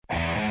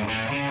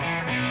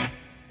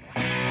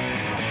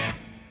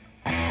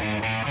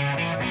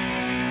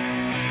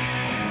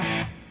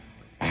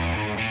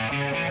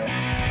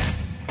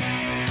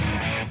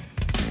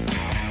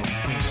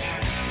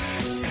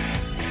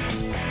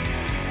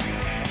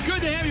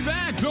Good to have you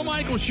back. Bill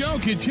Michaels Show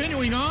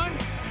continuing on.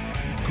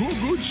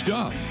 Good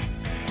stuff.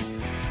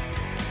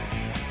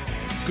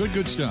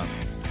 Good stuff.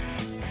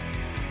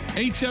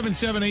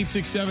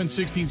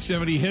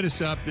 877-867-1670. Hit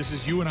us up. This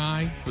is you and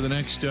I for the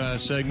next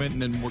segment,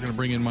 and then we're going to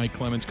bring in Mike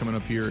Clemens coming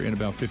up here in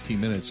about 15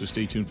 minutes, so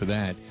stay tuned for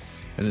that.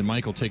 And then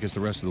Mike will take us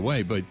the rest of the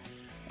way. But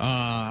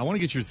I want to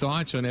get your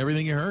thoughts on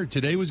everything you heard.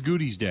 Today was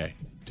Goody's Day.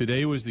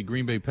 Today was the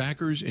Green Bay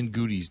Packers and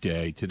Goody's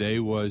Day. Today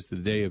was the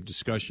day of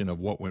discussion of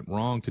what went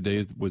wrong.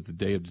 Today was the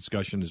day of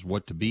discussion as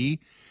what to be.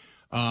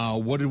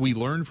 What did we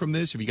learn from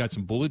this? Have you got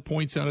some bullet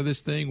points out of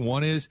this thing?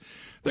 One is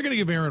they're going to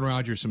give Aaron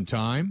Rodgers some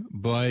time,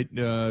 but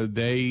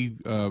they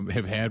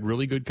have had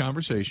really good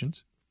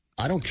conversations.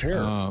 I don't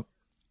care.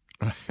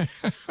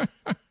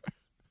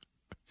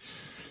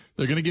 They're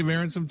going to give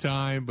Aaron some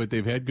time, but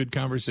they've had good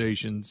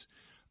conversations.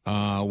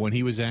 When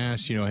he was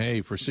asked, hey,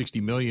 for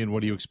 $60 million,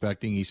 what are you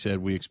expecting? He said,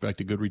 we expect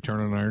a good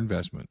return on our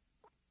investment.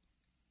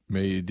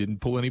 Didn't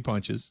pull any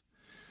punches.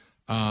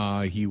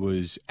 He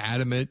was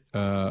adamant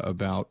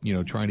about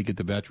trying to get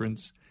the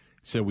veterans.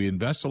 He said we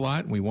invest a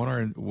lot and we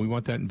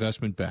want that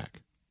investment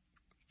back.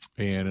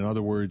 And in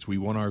other words, we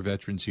want our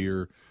veterans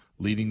here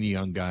leading the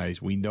young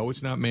guys. We know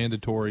it's not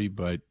mandatory,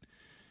 but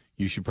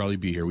you should probably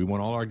be here. We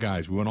want all our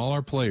guys. We want all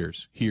our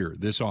players here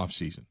this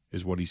offseason,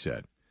 is what he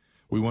said.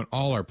 We want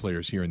all our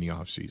players here in the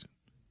offseason.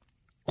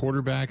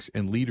 Quarterbacks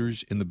and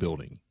leaders in the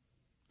building.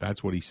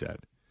 That's what he said.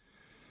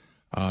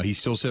 He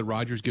still said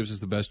Rodgers gives us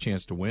the best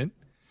chance to win.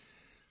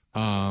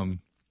 When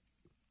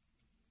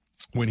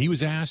he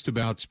was asked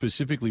about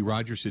specifically,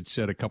 Rodgers had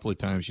said a couple of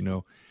times,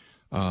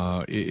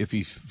 if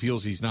he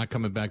feels he's not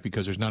coming back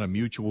because there's not a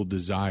mutual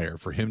desire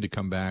for him to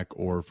come back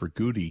or for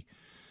Goody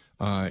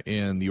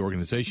and the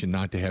organization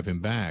not to have him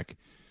back.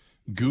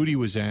 Goody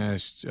was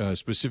asked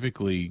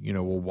specifically,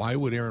 why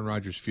would Aaron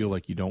Rodgers feel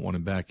like you don't want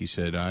him back? He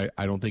said,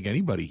 I don't think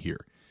anybody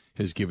here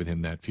has given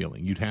him that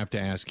feeling. You'd have to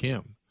ask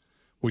him,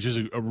 which is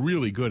a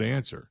really good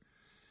answer.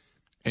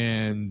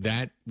 And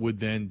that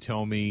would then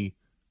tell me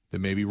that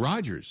maybe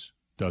Rodgers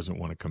doesn't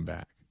want to come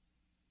back.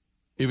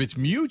 If it's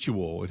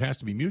mutual, it has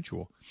to be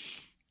mutual.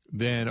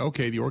 Then,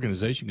 okay, the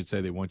organization could say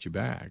they want you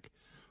back.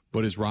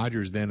 But is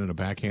Rodgers then in a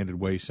backhanded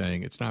way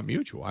saying, it's not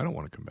mutual, I don't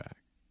want to come back?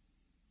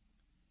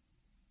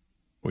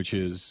 Which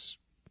is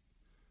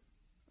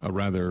a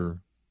rather,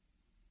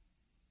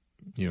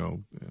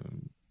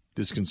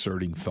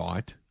 disconcerting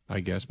thought, I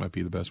guess might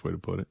be the best way to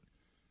put it.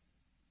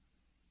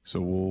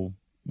 So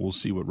we'll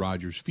see what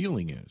Rodgers'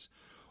 feeling is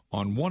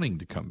on wanting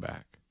to come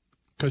back.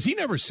 Because he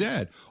never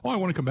said, I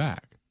want to come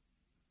back.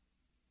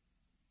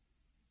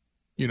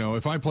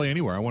 If I play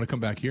anywhere, I want to come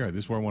back here.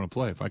 This is where I want to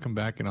play. If I come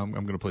back and I'm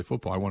going to play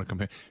football, I want to come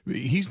back.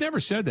 He's never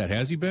said that,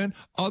 has he, Ben?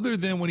 Other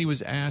than when he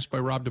was asked by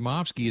Rob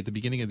Domofsky at the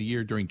beginning of the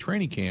year during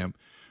training camp,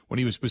 when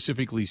he was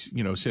specifically,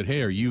 said,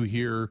 hey, are you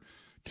here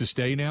to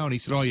stay now? And he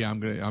said, oh, yeah,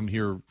 I'm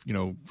here,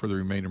 for the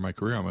remainder of my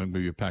career. I'm going to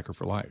be a Packer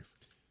for life.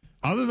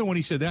 Other than when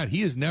he said that,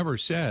 he has never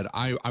said,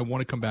 I want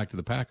to come back to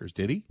the Packers.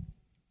 Did he?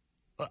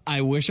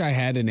 I wish I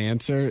had an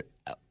answer.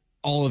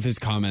 All of his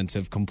comments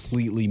have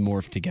completely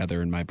morphed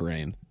together in my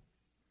brain.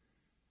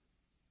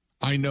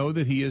 I know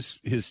that he has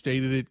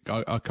stated it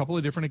a couple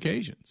of different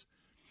occasions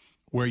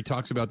where he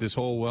talks about this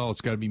whole,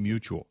 it's got to be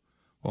mutual.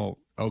 Well,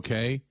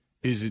 okay.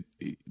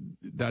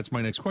 That's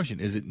my next question.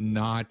 Is it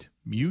not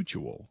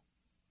mutual?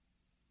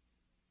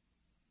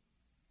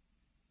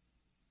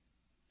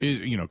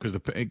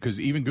 Because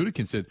even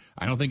Gutekunst said,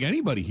 I don't think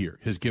anybody here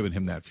has given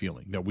him that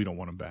feeling that we don't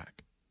want him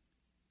back.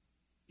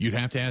 You'd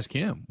have to ask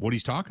him what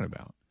he's talking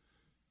about.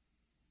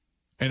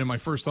 And then my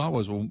first thought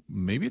was, well,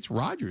 maybe it's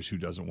Rodgers who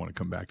doesn't want to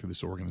come back to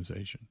this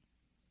organization.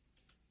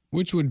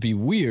 Which would be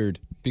weird,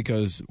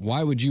 because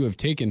why would you have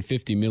taken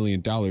 $50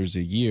 million a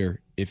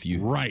year if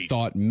you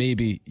thought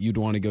maybe you'd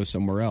want to go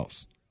somewhere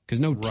else? Because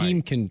no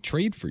team can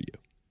trade for you.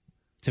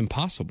 It's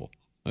impossible.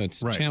 It's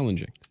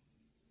challenging.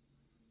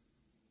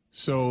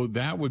 So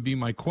that would be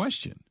my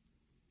question.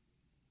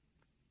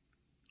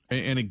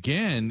 And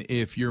again,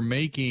 if you're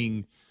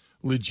making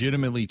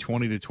legitimately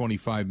 $20 to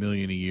 $25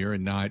 million a year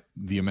and not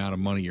the amount of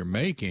money you're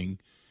making,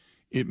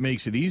 it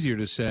makes it easier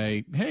to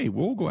say, hey,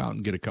 we'll go out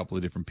and get a couple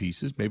of different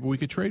pieces. Maybe we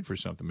could trade for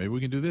something. Maybe we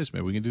can do this.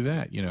 Maybe we can do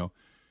that.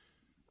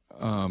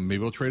 Maybe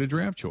we'll trade a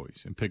draft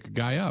choice and pick a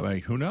guy up.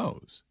 Who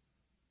knows?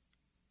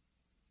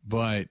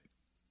 But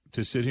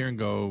to sit here and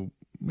go,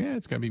 yeah,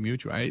 it's got to be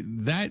mutual.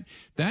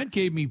 That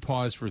gave me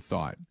pause for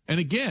thought. And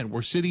again,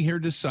 we're sitting here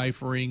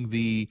deciphering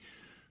the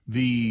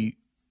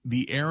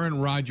Aaron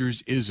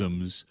Rodgers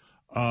isms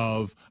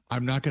of,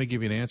 I'm not going to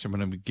give you an answer,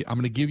 but I'm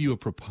going to give you a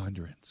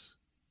preponderance.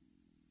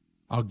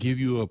 I'll give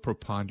you a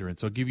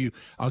preponderance. I'll give you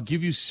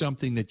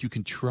something that you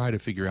can try to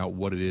figure out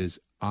what it is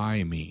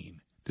I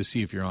mean to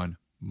see if you're on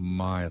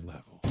my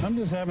level. I'm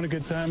just having a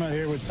good time out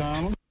here with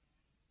Tom.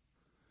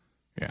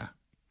 Yeah.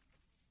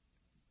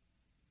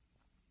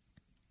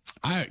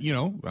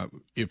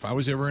 If I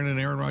was ever in an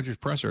Aaron Rodgers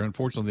presser,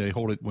 unfortunately they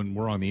hold it when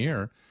we're on the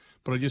air,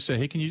 but I just say,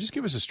 hey, can you just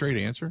give us a straight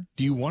answer?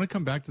 Do you want to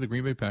come back to the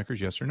Green Bay Packers,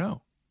 yes or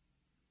no?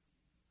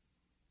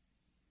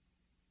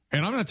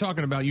 And I'm not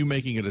talking about you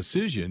making a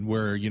decision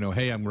where,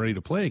 hey, I'm ready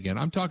to play again.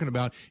 I'm talking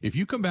about if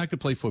you come back to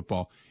play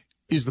football,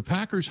 is the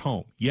Packers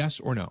home? Yes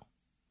or no?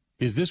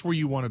 Is this where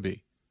you want to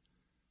be?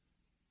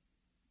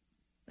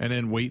 And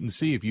then wait and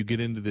see if you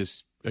get into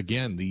this,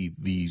 again, the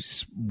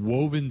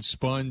woven,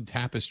 spun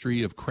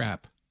tapestry of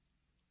crap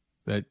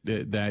that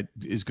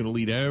is going to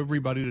lead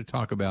everybody to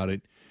talk about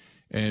it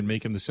and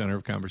make him the center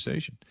of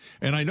conversation.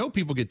 And I know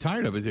people get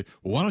tired of it.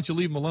 Well, why don't you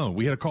leave him alone?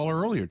 We had a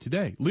caller earlier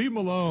today. Leave him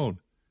alone.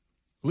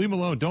 Leave him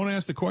alone. Don't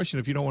ask the question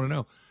if you don't want to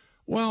know.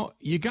 Well,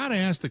 you got to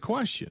ask the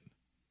question.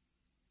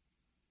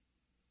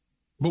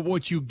 But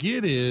what you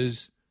get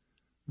is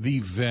the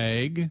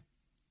vague,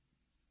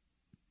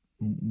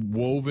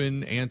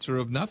 woven answer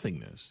of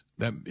nothingness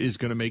that is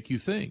going to make you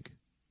think,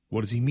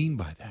 what does he mean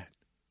by that?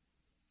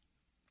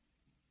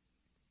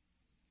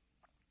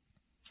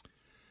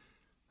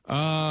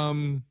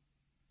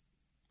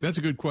 That's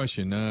a good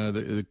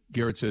question.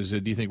 Garrett says,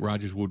 do you think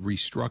Rodgers would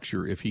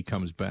restructure if he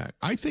comes back?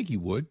 I think he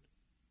would.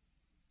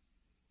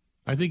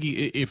 I think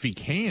if he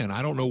can.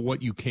 I don't know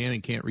what you can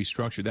and can't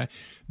restructure.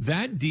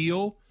 That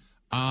deal,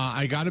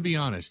 I got to be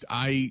honest.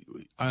 I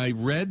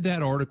read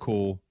that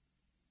article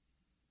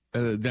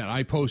that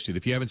I posted.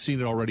 If you haven't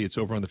seen it already, it's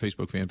over on the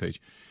Facebook fan page.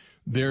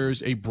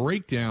 There's a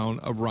breakdown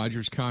of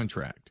Rodgers'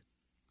 contract.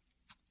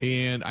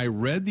 And I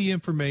read the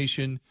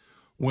information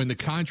when the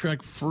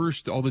contract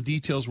first, all the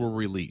details were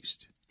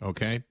released.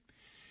 Okay?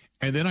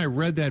 And then I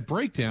read that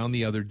breakdown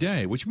the other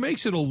day, which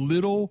makes it a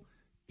little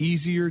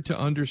easier to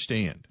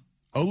understand.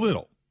 A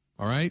little,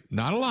 all right?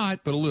 Not a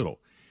lot, but a little.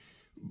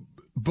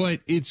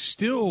 But it's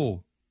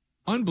still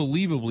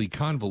unbelievably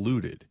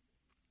convoluted.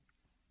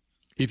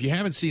 If you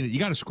haven't seen it, you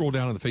got to scroll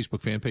down on the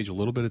Facebook fan page a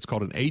little bit. It's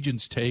called An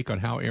Agent's Take on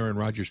How Aaron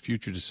Rodgers'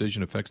 Future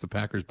Decision Affects the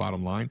Packers'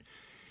 Bottom Line.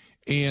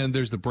 And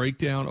there's the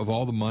breakdown of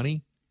all the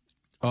money,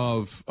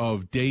 of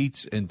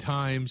dates and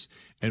times,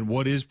 and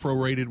what is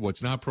prorated,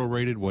 what's not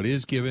prorated, what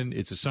is given.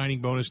 It's a signing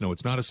bonus. No,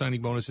 it's not a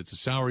signing bonus. It's a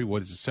salary.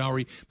 What is a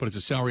salary? But it's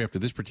a salary after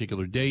this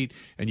particular date.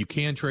 And you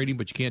can trade him,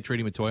 but you can't trade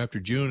him until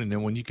after June. And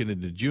then when you get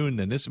into June,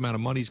 then this amount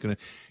of money is going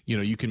to,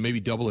 you can maybe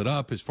double it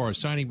up as far as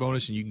signing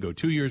bonus, and you can go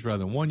 2 years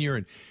rather than 1 year.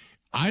 And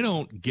I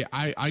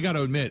got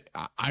to admit,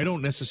 I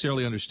don't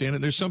necessarily understand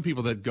it. There's some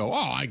people that go,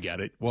 oh, I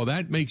get it. Well,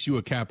 that makes you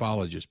a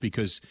capologist,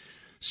 because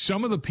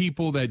some of the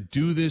people that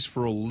do this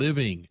for a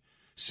living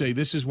say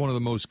this is one of the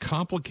most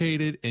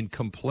complicated and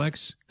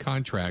complex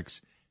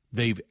contracts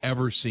they've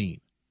ever seen.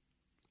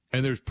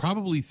 And there's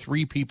probably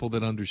 3 people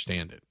that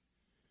understand it,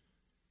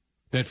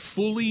 that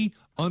fully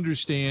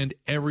understand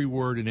every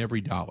word and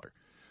every dollar.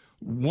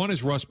 1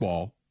 is Russ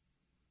Ball,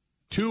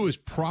 2 is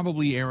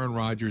probably Aaron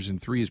Rodgers, and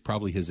 3 is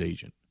probably his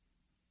agent.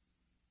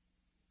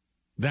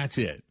 That's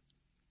it.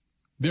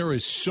 There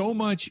is so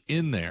much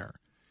in there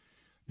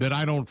that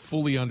I don't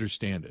fully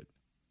understand it.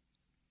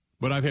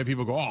 But I've had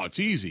people go, oh, it's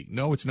easy.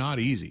 No, it's not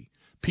easy.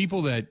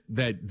 People that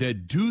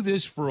do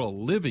this for a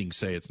living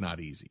say it's not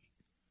easy.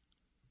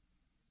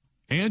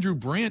 Andrew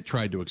Brandt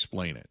tried to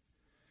explain it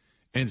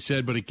and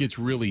said, but it gets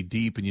really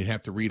deep and you'd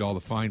have to read all the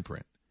fine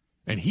print.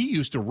 And he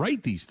used to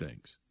write these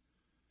things.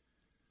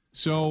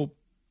 So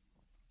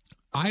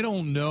I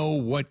don't know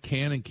what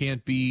can and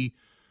can't be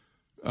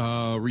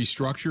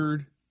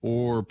restructured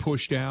or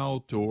pushed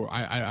out, or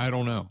I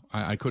don't know.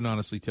 I couldn't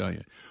honestly tell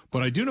you.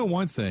 But I do know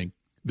one thing.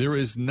 There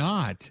is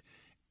not,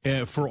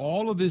 for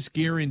all of this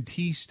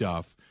guarantee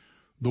stuff,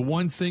 the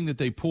one thing that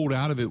they pulled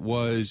out of it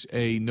was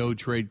a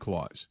no-trade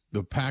clause.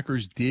 The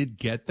Packers did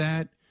get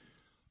that.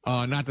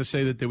 Not to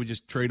say that they would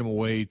just trade him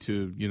away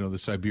to, the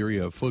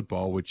Siberia of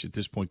football, which at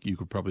this point you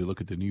could probably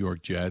look at the New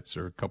York Jets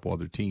or a couple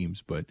other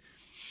teams. But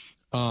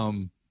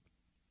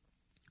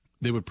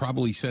they would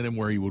probably send him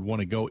where he would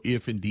want to go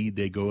if indeed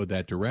they go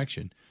that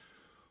direction.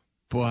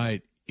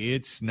 But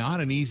it's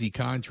not an easy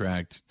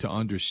contract to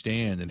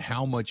understand, and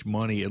how much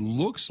money. It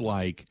looks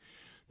like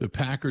the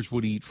Packers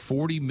would eat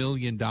 $40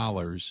 million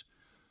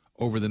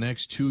over the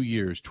next 2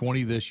 years,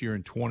 20 this year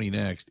and 20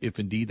 next, if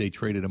indeed they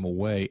traded him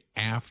away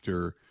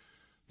after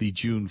the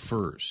June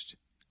 1st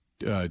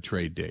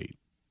trade date.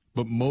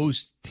 But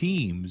most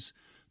teams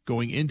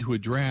going into a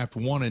draft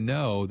want to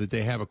know that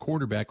they have a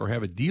quarterback or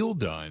have a deal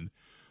done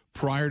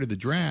prior to the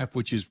draft,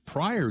 which is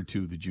prior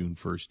to the June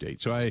 1st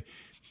date. So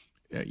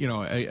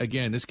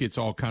again, this gets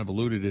all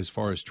convoluted as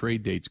far as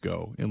trade dates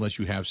go, unless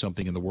you have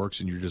something in the works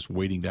and you're just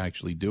waiting to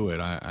actually do it.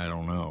 I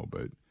don't know,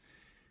 but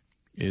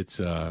it's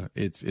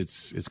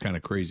kind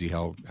of crazy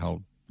how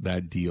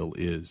that deal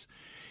is.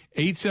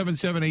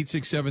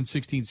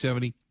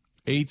 877-867-1670,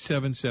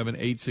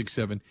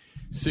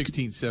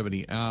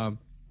 877-867-1670.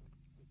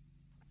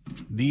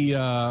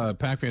 The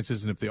Pac fan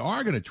says, and if they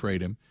are going to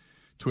trade him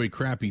to a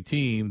crappy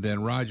team,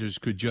 then Rodgers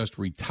could just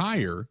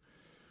retire,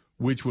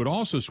 which would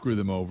also screw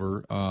them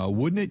over,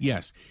 wouldn't it?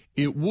 Yes,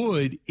 it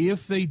would.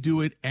 If they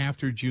do it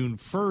after June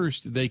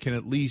 1st, they can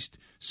at least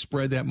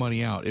spread that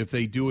money out. If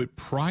they do it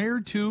prior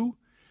to,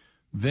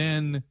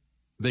 then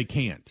they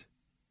can't.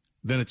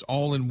 Then it's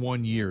all in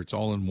 1 year. It's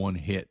all in one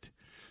hit.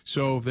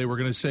 So if they were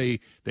going to say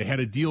they had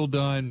a deal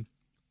done,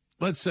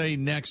 let's say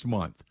next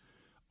month,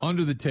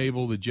 under the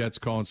table, the Jets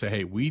call and say,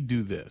 hey, we'd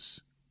do this.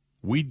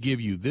 We'd give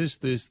you this,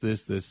 this,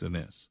 this, this, and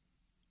this.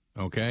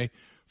 Okay?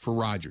 For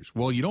Rodgers.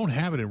 Well, you don't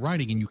have it in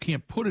writing, and you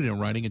can't put it in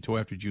writing until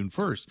after June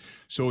 1st.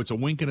 So it's a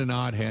wink and a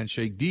nod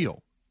handshake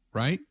deal,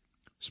 right?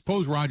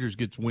 Suppose Rodgers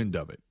gets wind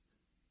of it.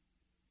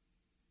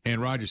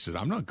 And Rodgers says,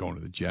 I'm not going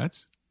to the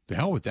Jets. To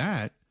hell with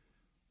that.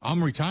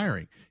 I'm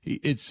retiring.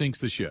 It sinks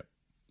the ship.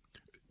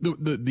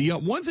 The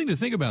one thing to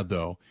think about,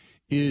 though,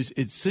 is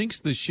it sinks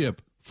the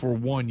ship for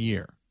 1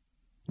 year.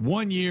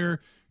 1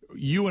 year,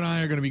 you and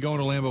I are going to be going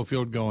to Lambeau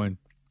Field going,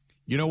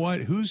 you know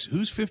what?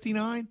 Who's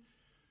 59?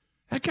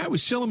 That guy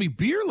was selling me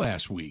beer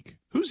last week.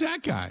 Who's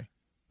that guy?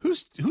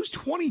 Who's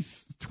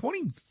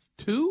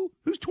 22?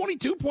 Who's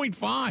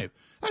 22.5?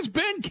 That's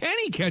Ben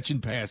Kenny catching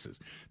passes.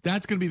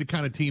 That's going to be the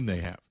kind of team they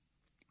have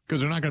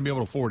because they're not going to be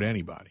able to afford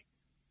anybody.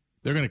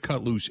 They're going to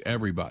cut loose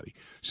everybody.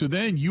 So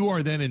then you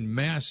are then in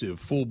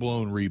massive,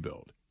 full-blown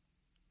rebuild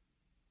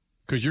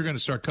because you're going to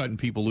start cutting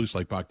people loose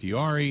like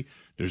Bakhtiari.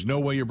 There's no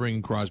way you're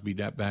bringing Crosby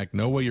back.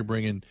 No way you're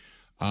bringing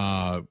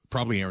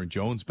probably Aaron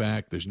Jones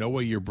back. There's no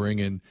way you're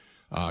bringing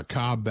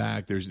Cobb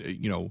back. There's,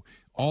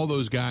 all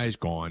those guys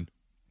gone.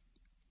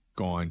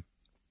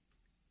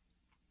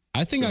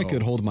 I think I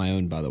could hold my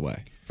own, by the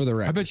way, for the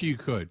record. I bet you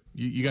could.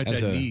 You got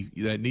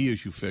that knee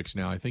issue fixed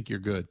now. I think you're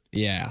good.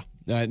 Yeah.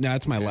 No,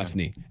 it's my left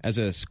knee. As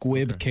a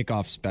squib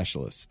kickoff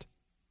specialist.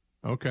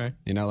 Okay.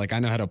 I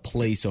know how to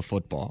place a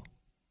football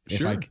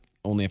if I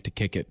only have to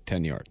kick it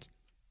 10 yards.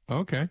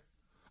 Okay.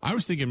 I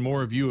was thinking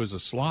more of you as a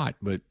slot,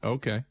 but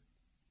okay.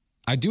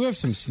 I do have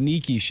some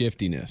sneaky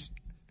shiftiness.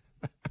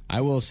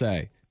 I will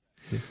say.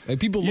 Like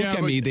people look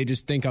at me, they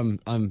just think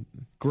I'm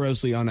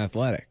grossly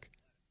unathletic.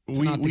 It's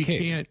not the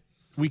case.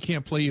 We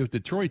can't play you at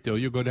Detroit, though.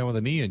 You'll go down with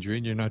a knee injury,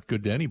 and you're not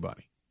good to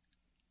anybody.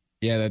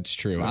 Yeah, that's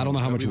true. So I don't know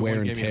how much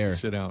wear and tear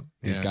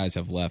these guys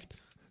have left.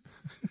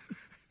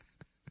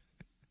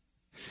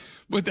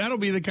 But that'll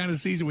be the kind of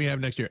season we have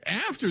next year.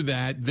 After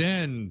that,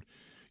 then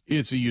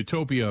it's a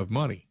utopia of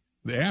money.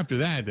 After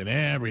that, then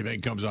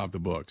everything comes off the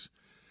books.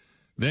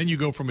 Then you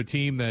go from a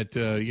team that,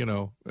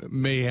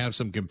 may have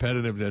some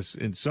competitiveness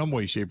in some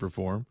way, shape, or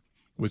form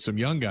with some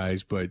young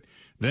guys, but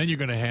then you're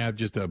going to have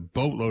just a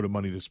boatload of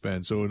money to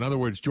spend. So, in other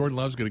words, Jordan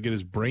Love's going to get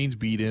his brains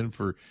beat in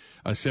for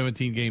a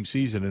 17-game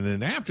season. And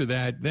then after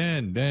that,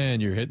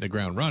 then you're hitting the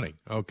ground running.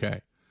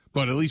 Okay.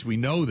 But at least we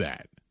know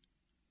that,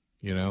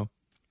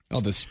 Oh,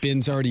 the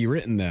spin's already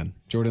written then.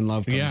 Jordan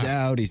Love comes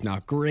out. He's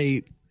not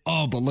great.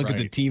 Oh, but look at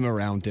the team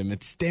around him.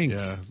 It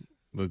stinks. Yeah.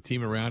 The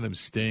team around him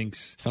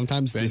stinks.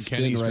 Sometimes Ben the spin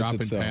Kenny's writes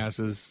dropping itself.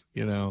 passes,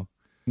 No,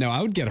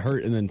 I would get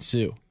hurt and then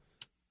sue.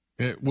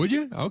 Would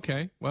you?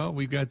 Okay. Well,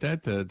 we've got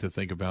that to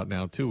think about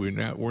now, too.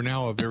 We're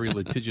now a very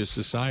litigious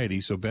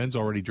society, so Ben's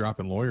already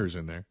dropping lawyers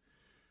in there.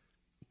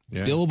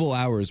 Yeah. Billable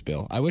hours,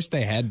 Bill. I wish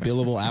they had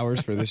billable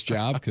hours for this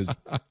job because,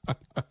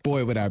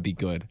 boy, would I be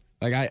good.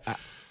 Like, I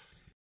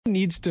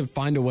needs to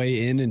find a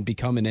way in and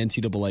become an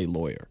NCAA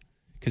lawyer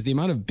because the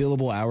amount of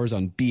billable hours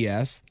on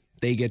BS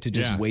they get to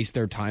just waste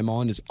their time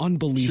on is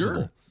unbelievable.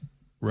 Sure.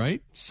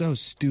 Right? So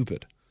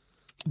stupid.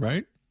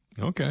 Right?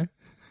 Okay.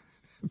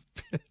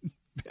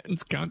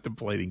 Ben's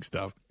contemplating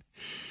stuff.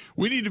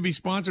 We need to be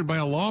sponsored by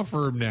a law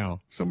firm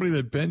now. Somebody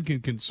that Ben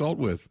can consult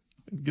with.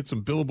 Get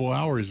some billable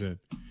hours in.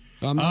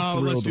 I'm just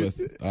thrilled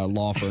with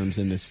law firms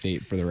in this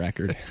state, for the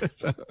record.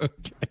 Okay.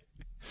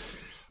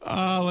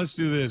 Let's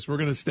do this. We're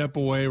going to step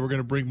away. We're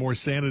going to bring more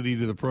sanity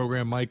to the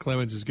program. Mike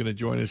Clemens is going to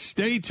join us.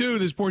 Stay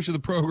tuned. This portion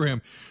of the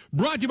program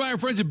brought to you by our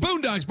friends at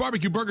Boondocks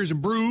Barbecue Burgers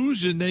and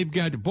Brews. And they've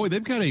got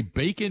a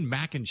bacon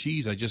mac and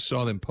cheese. I just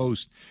saw them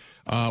post,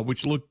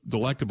 which looked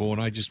delectable,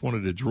 and I just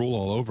wanted to drool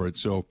all over it.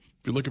 So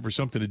if you're looking for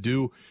something to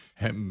do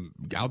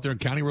out there in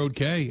County Road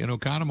K in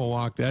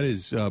Oconomowoc, that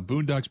is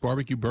Boondocks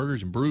Barbecue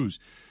Burgers and Brews.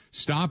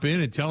 Stop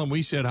in and tell them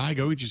we said hi.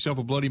 Go get yourself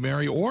a Bloody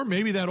Mary or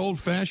maybe that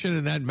old-fashioned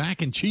and that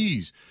mac and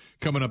cheese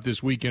coming up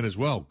this weekend as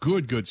well.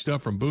 Good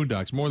stuff from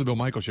Boondocks. More of the Bill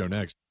Michaels Show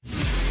next.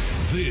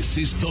 This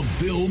is the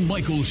Bill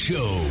Michaels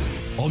Show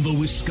on the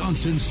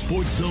Wisconsin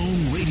Sports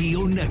Zone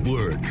Radio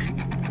Network.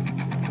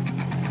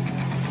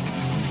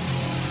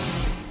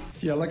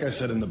 Yeah, like I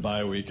said in the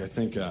bye week, I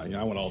think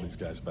I want all these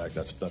guys back.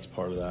 That's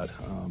part of that.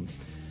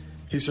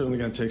 He's certainly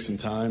going to take some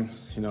time.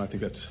 I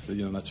think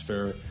that's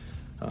fair.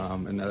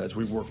 And as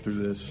we work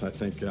through this, I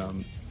think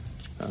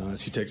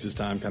as he takes his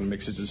time, kind of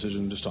makes his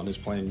decision just on his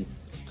playing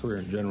career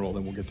in general,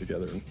 then we'll get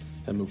together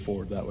and move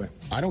forward that way.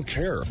 I don't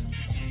care.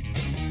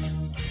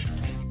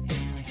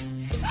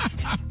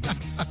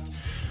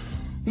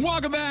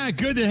 Welcome back.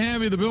 Good to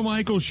have you. The Bill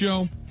Michaels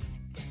Show.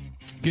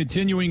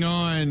 Continuing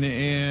on,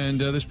 and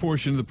this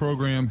portion of the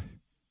program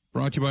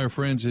brought to you by our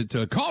friends at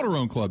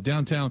Calderon Club,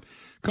 downtown.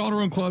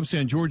 Calderon Club,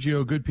 San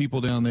Giorgio, good people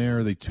down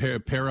there. They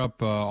pair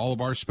up all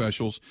of our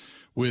specials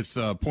with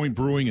Point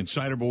Brewing and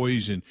Cider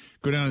Boys, and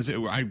go down and say,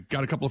 I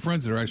got a couple of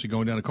friends that are actually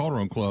going down to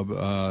Calderon Club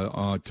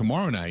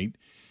tomorrow night,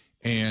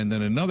 and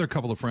then another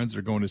couple of friends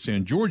are going to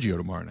San Giorgio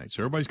tomorrow night.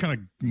 So everybody's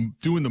kind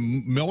of doing the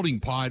melting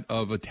pot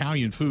of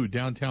Italian food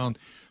downtown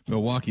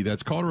Milwaukee.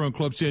 That's Calderon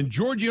Club San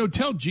Giorgio.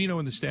 Tell Gino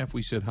and the staff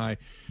we said hi.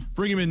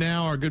 Bring him in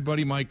now. Our good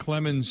buddy Mike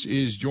Clemens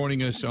is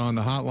joining us on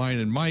the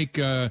hotline. And Mike,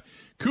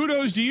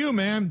 kudos to you,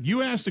 man.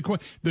 You asked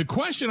the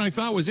question I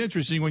thought was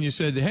interesting when you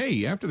said,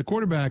 hey, after the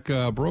quarterback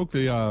broke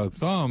the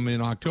thumb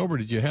in October,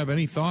 did you have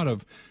any thought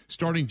of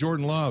starting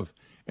Jordan Love?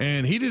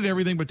 And he did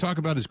everything but talk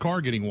about his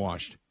car getting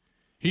washed.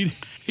 He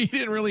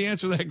didn't really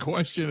answer that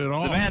question at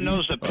all. The man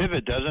knows the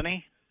pivot, doesn't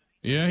he?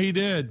 Yeah, he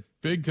did.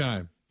 Big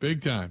time.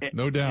 Big time.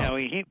 No doubt.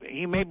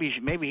 He maybe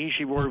he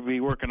should be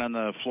working on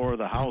the floor of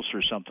the house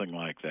or something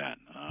like that.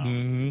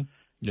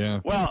 Yeah.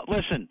 Well,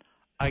 listen,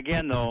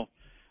 again, though,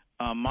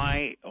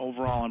 my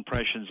overall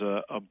impressions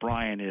of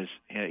Brian is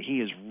he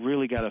has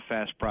really got a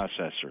fast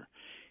processor.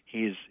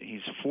 He's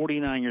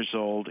 49 years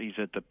old. He's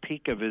at the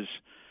peak of his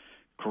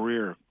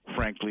career,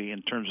 frankly,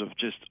 in terms of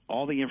just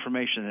all the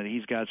information that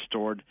he's got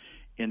stored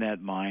in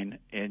that mind,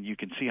 and you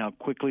can see how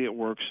quickly it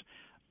works.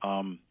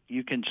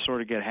 You can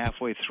sort of get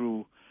halfway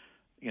through,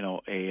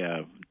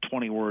 a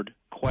 20-word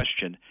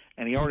question,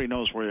 and he already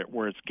knows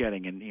where it's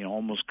getting, and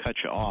almost cut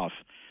you off.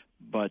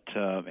 But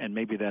and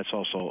maybe that's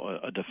also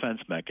a defense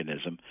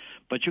mechanism.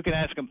 But you can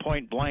ask him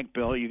point blank,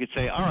 Bill. You could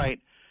say, all right,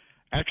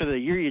 after the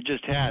year you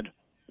just had,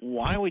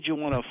 why would you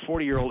want a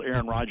 40-year-old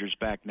Aaron Rodgers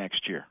back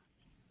next year?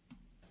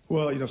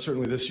 Well,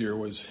 certainly this year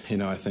was,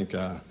 I think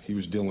he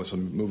was dealing with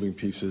some moving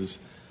pieces,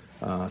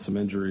 some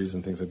injuries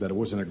and things like that. It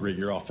wasn't a great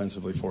year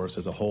offensively for us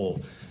as a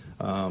whole.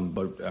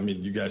 But,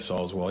 you guys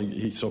saw as well.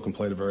 He still can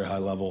play at a very high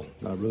level.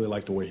 I really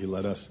like the way he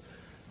led us.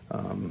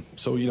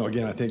 So,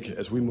 again, I think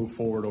as we move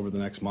forward over the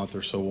next month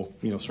or so,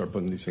 we'll, start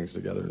putting these things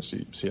together and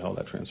see how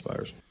that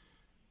transpires.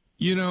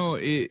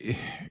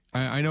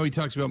 I know he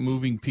talks about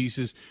moving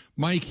pieces.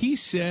 Mike, he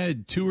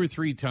said 2 or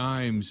 3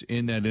 times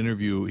in that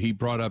interview, he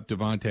brought up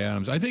Davante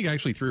Adams. I think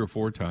actually 3 or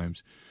 4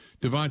 times.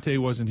 Davante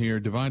wasn't here.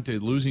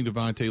 Losing a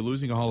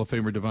Hall of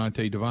Famer,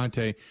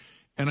 Davante.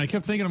 And I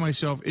kept thinking to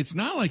myself, it's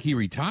not like he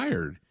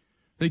retired.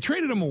 They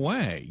traded him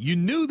away. You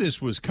knew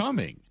this was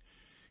coming.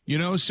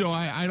 So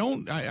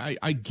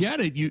I get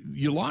it.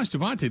 You lost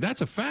Davante. That's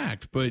a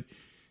fact. But,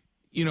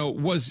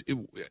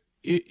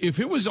 if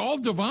it was all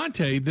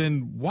Davante,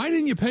 then why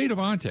didn't you pay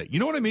Davante? You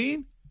know what I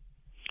mean?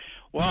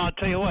 Well, I'll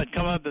tell you what.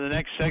 Coming up in the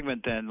next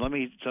segment, then, let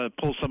me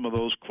pull some of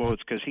those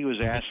quotes because he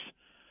was asked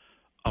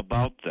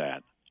about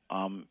that.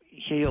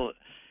 He'll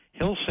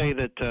say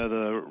that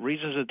the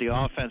reasons that the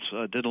offense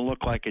didn't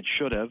look like it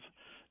should have,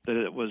 that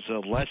it was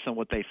less than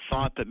what they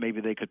thought that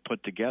maybe they could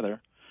put together.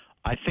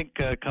 I think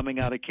coming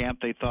out of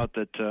camp, they thought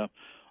that, all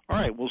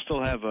right, we'll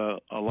still have a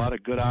lot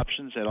of good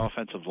options at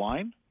offensive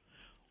line.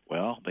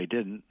 Well, they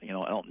didn't.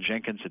 Elton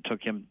Jenkins, it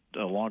took him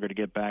longer to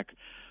get back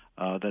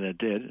than it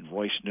did. And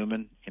Royce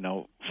Newman,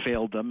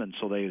 failed them, and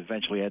so they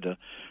eventually had to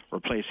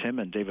replace him.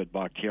 And David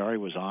Bakhtiari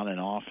was on and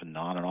off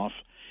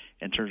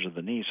in terms of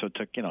the knee. So it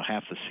took,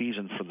 half the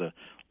season for the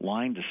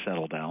line to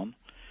settle down.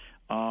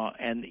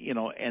 And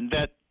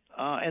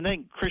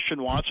then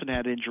Christian Watson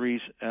had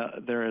injuries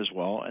there as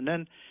well. And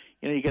then,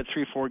 you get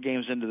 3-4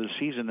 games into the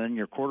season, then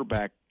your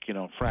quarterback,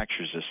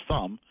 fractures his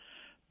thumb.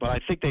 But I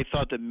think they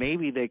thought that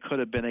maybe they could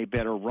have been a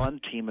better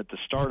run team at the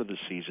start of the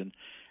season,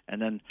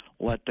 and then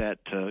let that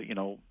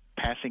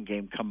passing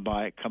game come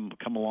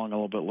along a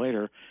little bit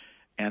later,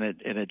 and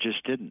it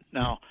just didn't.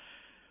 Now,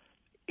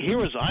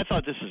 I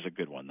thought this is a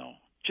good one though,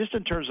 just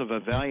in terms of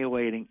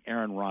evaluating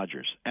Aaron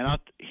Rodgers. And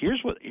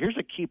here's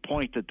a key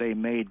point that they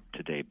made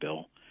today,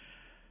 Bill.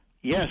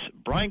 Yes,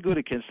 Brian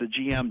Gutekunst, the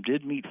GM,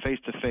 did meet face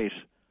to face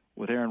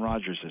with Aaron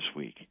Rodgers this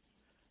week.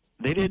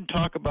 They didn't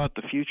talk about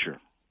the future.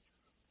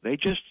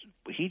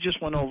 He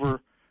just went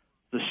over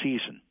the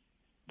season.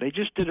 They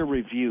just did a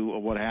review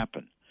of what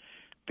happened.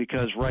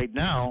 Because right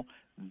now,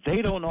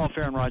 they don't know if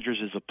Aaron Rodgers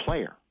is a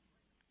player.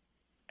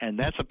 And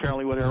that's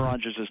apparently what Aaron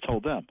Rodgers has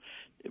told them.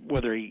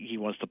 Whether he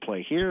wants to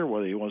play here,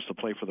 whether he wants to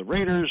play for the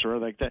Raiders or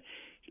like that,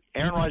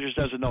 Aaron Rodgers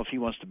doesn't know if he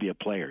wants to be a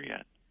player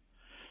yet.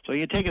 So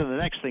you take it to the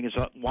next thing is,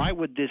 why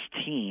would this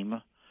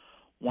team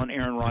want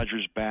Aaron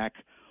Rodgers back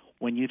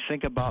when you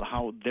think about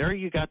how there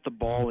you got the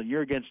ball and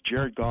you're against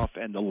Jared Goff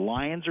and the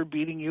Lions are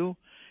beating you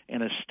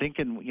in a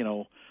stinking,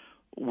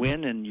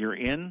 win and you're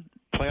in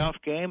playoff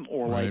game,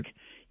 or right. Like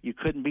you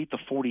couldn't beat the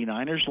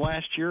 49ers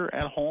last year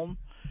at home,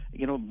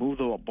 move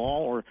the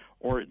ball,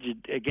 or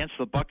against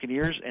the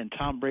Buccaneers and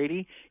Tom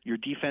Brady, your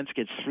defense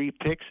gets 3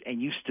 picks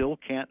and you still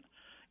can't,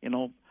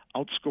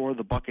 outscore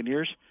the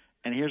Buccaneers.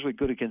 And here's what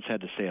Gutekunst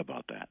had to say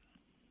about that.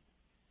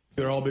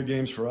 They're all big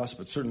games for us,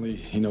 but certainly,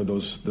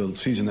 the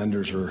season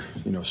enders are,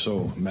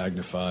 so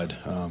magnified.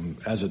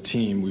 As a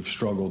team, we've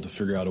struggled to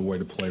figure out a way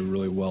to play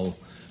really well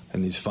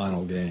in these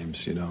final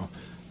games,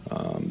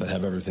 that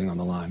have everything on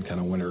the line, kind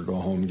of winner or go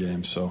home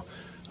games. So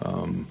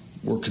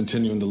we're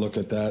continuing to look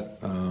at that.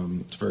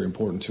 It's very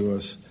important to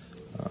us.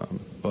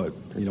 But,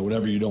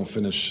 whatever you don't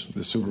finish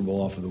the Super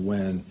Bowl off with a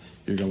win,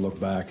 you're going to look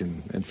back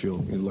and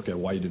look at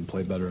why you didn't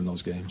play better in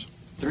those games.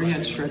 During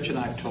that stretch in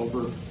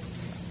October,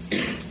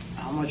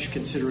 how How much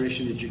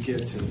consideration did you give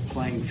to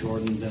playing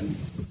Jordan than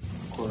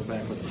a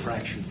quarterback with a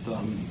fractured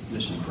thumb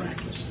misses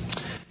practice?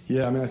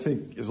 Yeah, I mean, I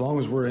think as long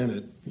as we're in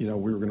it, we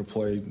were going to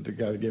play the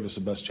guy that gave us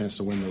the best chance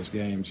to win those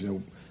games.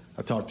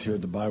 I talked here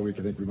at the bye week.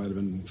 I think we might have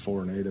been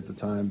 4-8 at the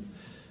time.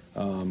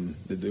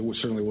 It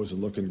certainly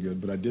wasn't looking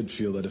good, but I did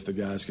feel that if the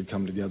guys could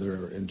come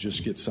together and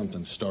just get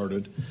something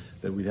started,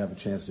 that we'd have a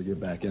chance to get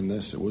back in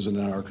this. It wasn't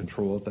in our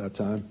control at that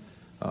time.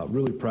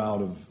 Really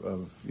proud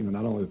of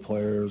not only the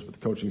players but the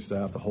coaching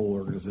staff, the whole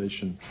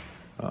organization.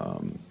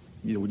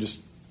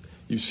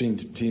 You've seen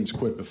teams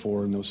quit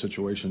before in those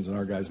situations, and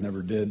our guys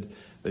never did.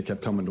 They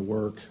kept coming to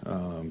work.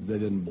 They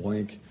didn't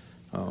blink.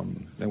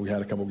 Then we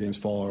had a couple games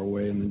fall our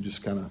way, and then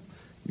just kind of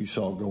you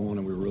saw it going,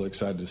 and we were really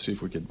excited to see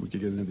if we could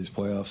get into these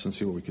playoffs and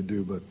see what we could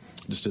do, but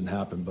it just didn't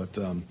happen. But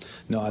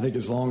no, I think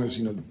as long as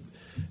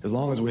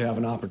we have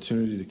an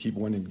opportunity to keep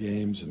winning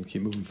games and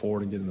keep moving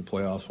forward and get in the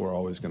playoffs, we're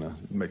always going to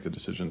make the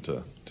decision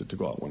to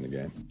go out and win the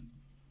game.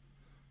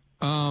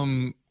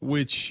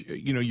 Which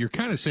you're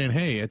kind of saying,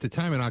 hey, at the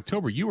time in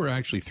October, you were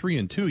actually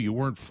 3-2. You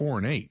weren't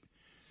 4-8.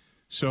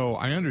 So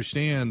I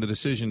understand the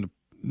decision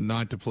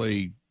not to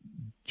play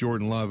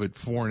Jordan Love at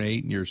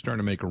 4-8, and you're starting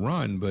to make a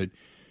run, but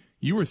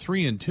you were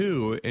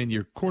 3-2, and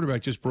your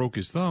quarterback just broke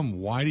his thumb.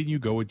 Why didn't you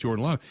go with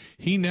Jordan Love?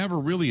 He never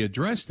really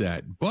addressed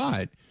that.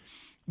 But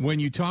when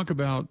you talk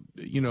about,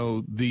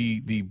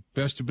 the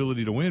best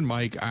ability to win,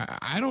 Mike,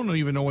 I don't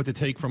even know what to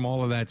take from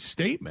all of that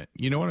statement.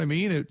 You know what I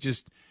mean? It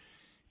just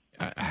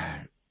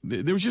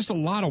there was just a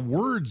lot of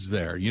words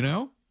there,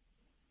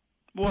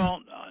 Well,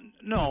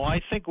 no,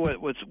 I think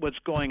what's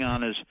going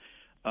on is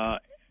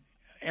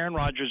Aaron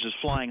Rodgers is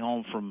flying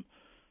home from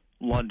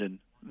London.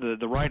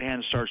 The right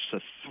hand starts to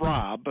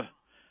throb.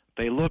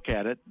 They look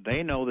at it.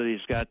 They know that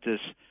he's got this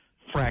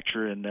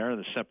fracture in there,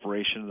 the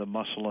separation of the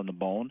muscle and the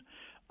bone.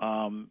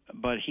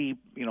 But he,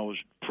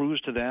 proves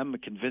to them,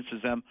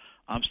 convinces them,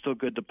 I'm still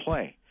good to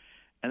play.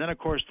 And then, of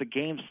course,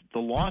 the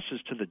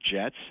losses to the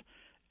Jets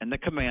and the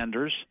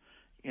Commanders,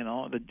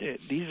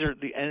 these are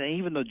and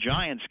even the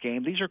Giants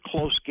game. These are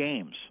close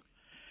games,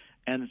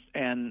 and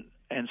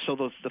so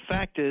the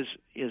fact is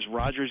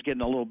Rodgers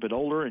getting a little bit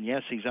older, and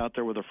yes, he's out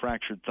there with a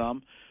fractured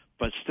thumb,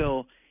 but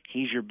still,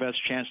 he's your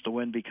best chance to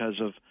win because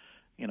of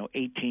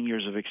 18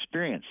 years of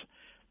experience.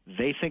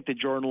 They think that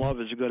Jordan Love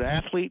is a good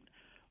athlete,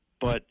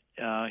 but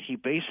he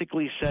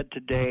basically said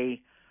today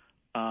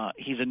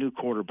he's a new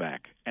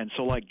quarterback, and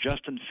so like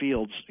Justin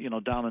Fields,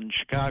 down in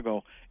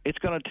Chicago, it's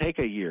going to take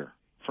a year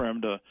for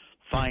him to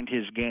find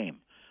his game,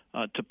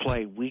 to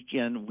play week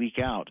in, week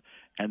out,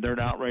 and they're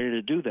not ready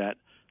to do that.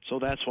 So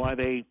that's why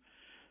they,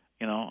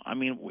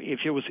 if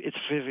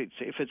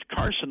it's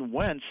Carson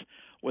Wentz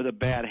with a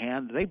bad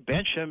hand, they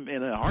bench him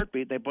in a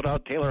heartbeat. They put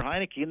out Taylor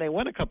Heineke, and they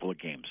win a couple of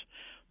games.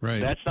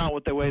 Right. That's not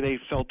what the way they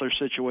felt their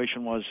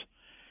situation was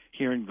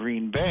here in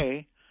Green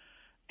Bay.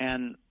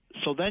 And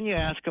so then you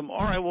ask them, all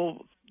right,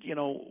 well,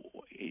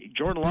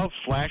 Jordan Love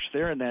flashed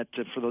there in that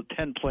for the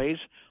 10 plays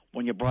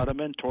when you brought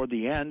him in toward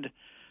the end,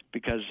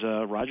 because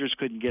Rodgers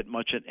couldn't get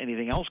much at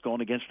anything else going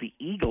against the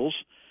Eagles.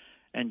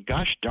 And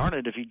gosh darn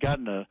it, if he'd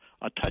gotten a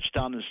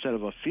touchdown instead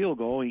of a field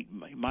goal, he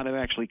might have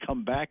actually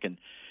come back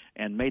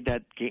and made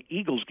that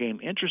Eagles game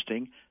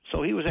interesting.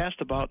 So he was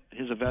asked about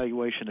his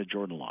evaluation of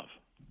Jordan Love.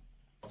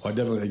 Well, I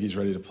definitely think he's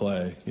ready to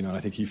play. I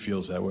think he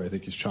feels that way. I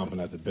think he's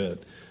chomping at the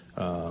bit.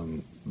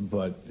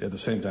 But at the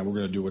same time, we're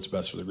going to do what's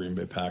best for the Green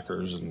Bay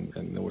Packers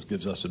and what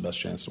gives us the best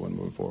chance to win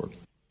moving forward.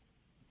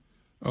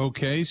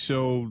 Okay,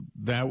 so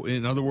that,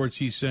 in other words,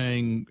 he's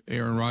saying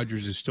Aaron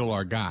Rodgers is still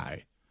our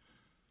guy,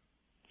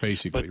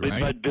 basically,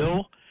 right? But,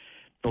 Bill,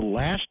 the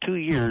last 2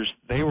 years,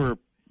 they were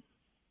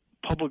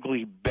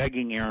publicly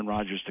begging Aaron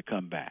Rodgers to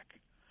come back.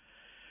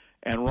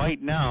 And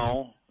right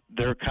now,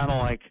 they're kind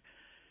of like,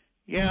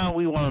 yeah,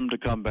 we want him to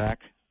come back.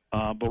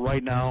 But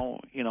right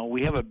now,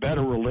 we have a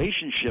better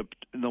relationship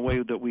in the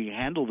way that we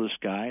handle this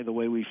guy, the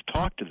way we've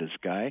talked to this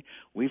guy.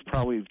 We've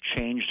probably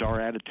changed our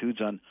attitudes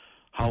on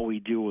how we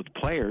deal with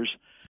players.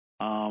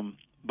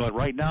 But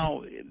right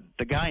now,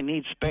 the guy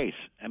needs space.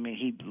 I mean,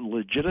 he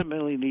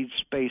legitimately needs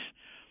space.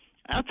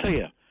 I'll tell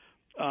you,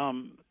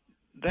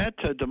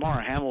 that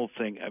Damar Hamlin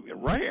thing,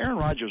 Aaron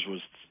Rodgers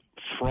was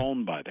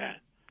thrown by that.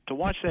 To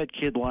watch that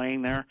kid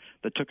lying there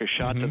that took a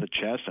shot to the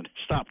chest and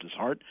stopped his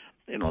heart,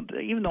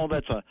 even though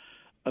that's a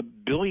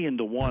 1,000,000,000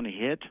 to 1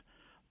 hit,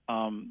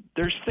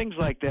 there's things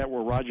like that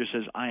where Rodgers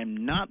says, I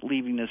am not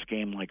leaving this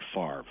game like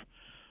Favre.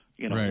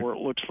 Right. Where it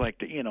looks like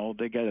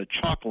they got a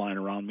chalk line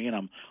around me, and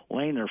I'm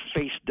laying there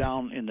face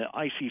down in the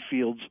icy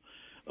fields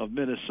of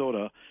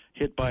Minnesota,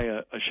 hit by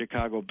a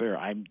Chicago Bear.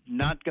 I'm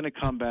not going to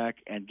come back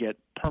and get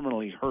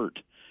permanently hurt,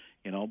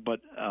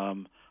 But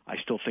I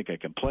still think I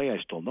can play. I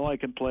still know I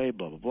can play.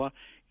 Blah blah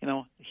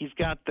blah. He's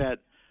got that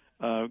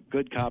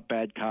good cop,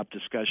 bad cop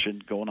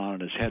discussion going on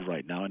in his head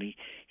right now, and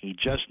he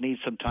just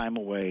needs some time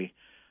away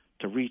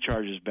to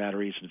recharge his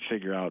batteries and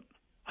figure out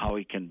how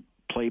he can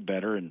play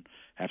better and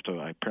have to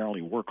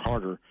apparently work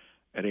harder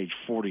at age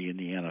 40 in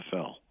the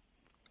NFL.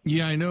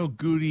 Yeah, I know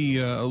Goody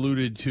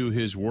alluded to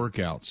his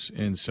workouts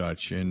and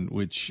such, and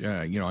which,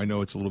 I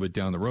know it's a little bit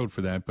down the road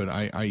for that, but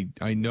I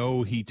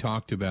know he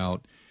talked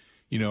about,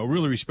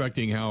 really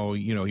respecting how,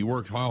 he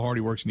worked, how hard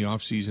he works in the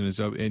offseason and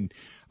stuff. And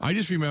I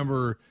just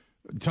remember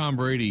Tom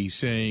Brady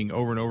saying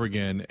over and over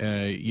again,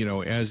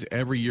 as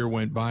every year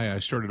went by, I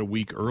started a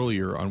week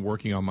earlier on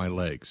working on my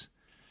legs.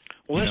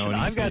 Well, listen,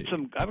 I've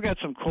got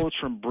some quotes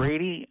from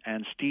Brady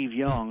and Steve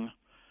Young.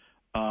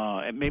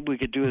 And maybe we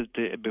could do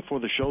it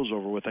before the show's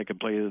over with. I could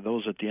play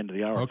those at the end of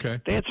the hour.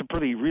 Okay. They had some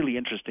really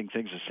interesting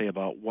things to say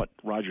about what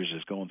Rodgers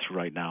is going through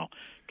right now,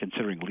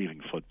 considering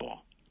leaving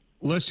football.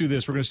 Let's do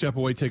this. We're going to step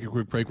away, take a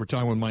quick break. We're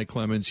talking with Mike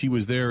Clemens. He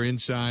was there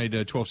inside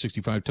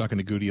 1265 talking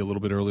to Goody a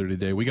little bit earlier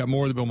today. We got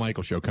more of the Bill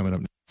Michaels Show coming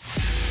up.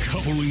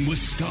 Covering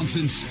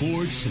Wisconsin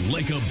sports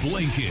like a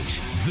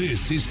blanket.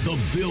 This is the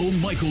Bill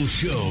Michaels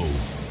Show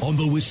on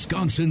the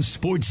Wisconsin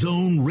Sports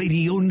Zone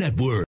Radio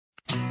Network.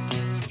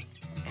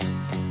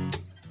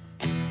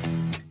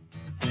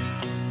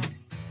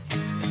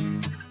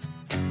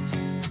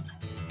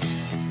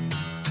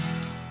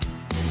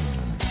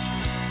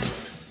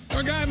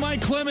 Our guy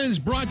Mike Clemens,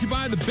 brought to you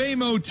by the Bay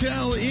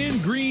Motel in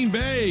Green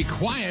Bay.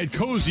 Quiet,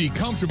 cozy,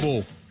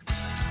 comfortable.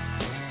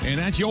 And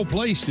that's your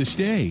place to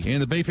stay.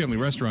 And the Bay Family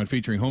Restaurant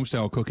featuring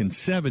homestyle cooking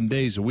 7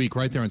 days a week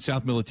right there on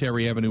South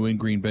Military Avenue in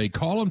Green Bay.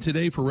 Call them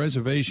today for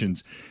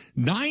reservations.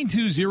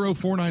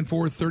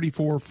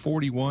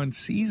 920-494-3441.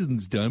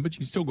 Season's done, but you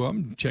can still go up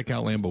and check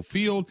out Lambeau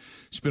Field,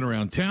 spin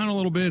around town a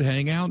little bit,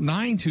 hang out.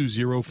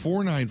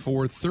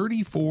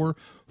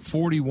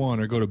 920-494-3441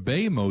 or go to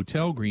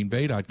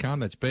baymotelgreenbay.com.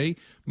 That's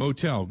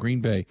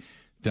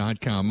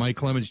baymotelgreenbay.com. Mike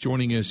Clemens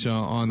joining us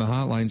on the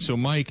hotline. So,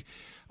 Mike,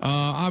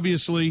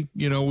 obviously,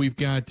 we've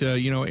got,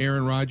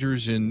 Aaron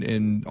Rodgers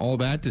and all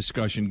that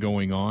discussion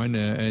going on.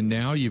 And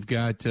now you've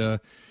got,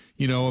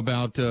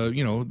 about,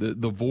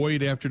 the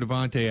void after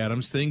Davante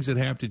Adams, things that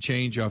have to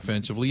change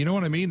offensively. You know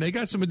what I mean? They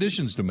got some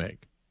additions to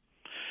make.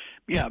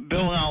 Yeah,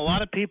 Bill, now a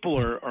lot of people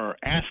are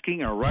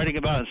asking or writing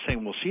about it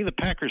saying, well, see, the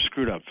Packers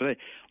screwed up. They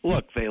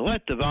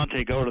let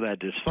Davante go to that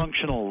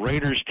dysfunctional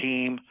Raiders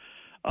team.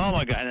 Oh,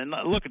 my God. And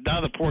look, now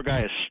the poor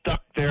guy is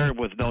stuck there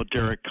with no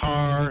Derek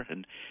Carr.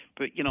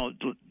 But,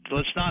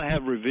 let's not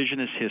have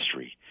revisionist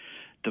history.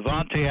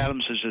 Davante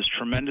Adams is this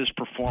tremendous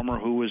performer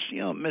who was,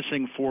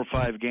 missing 4 or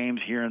 5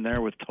 games here and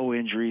there with toe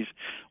injuries,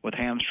 with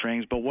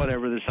hamstrings, but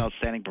whatever, this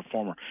outstanding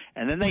performer.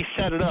 And then they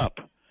set it up.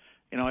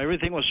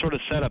 Everything was sort of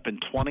set up in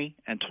 20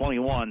 and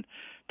 21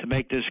 to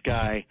make this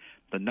guy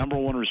the number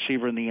one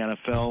receiver in the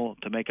NFL,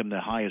 to make him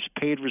the highest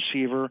paid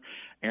receiver.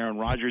 Aaron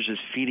Rodgers is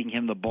feeding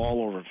him the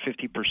ball over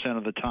 50%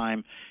 of the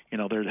time.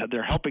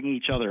 They're helping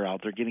each other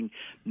out. They're getting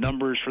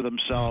numbers for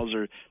themselves,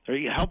 or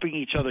they're helping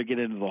each other get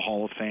into the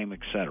Hall of Fame,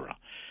 etc.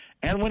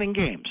 And winning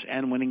games.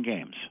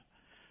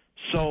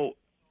 So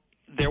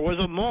there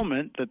was a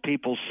moment that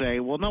people say,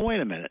 well, no, wait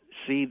a minute.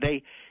 See,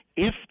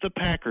 if the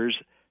Packers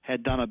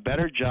had done a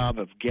better job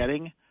of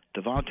getting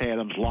Davante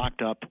Adams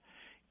locked up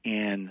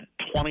in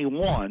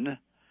 21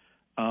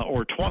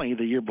 or 20,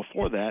 the year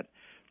before that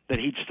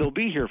he'd still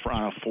be here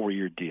on a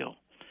 4-year deal.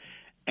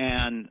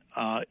 And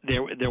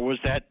there was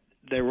that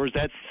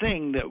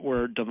thing that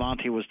where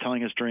Davante was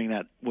telling us during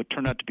that what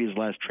turned out to be his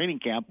last training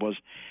camp was,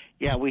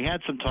 yeah, we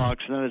had some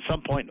talks, and then at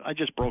some point I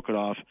just broke it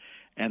off,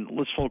 and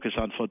let's focus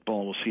on football,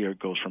 and we'll see where it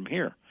goes from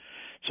here.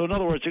 So in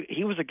other words,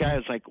 he was a guy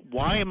that's like,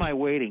 why am I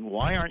waiting?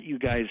 Why aren't you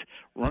guys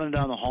running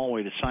down the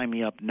hallway to sign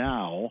me up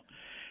now?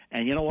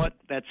 And you know what?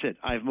 That's it.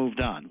 I've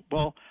moved on.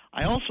 Well,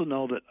 I also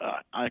know that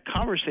a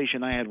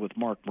conversation I had with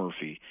Mark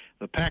Murphy,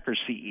 the Packers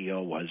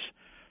CEO, was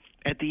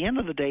at the end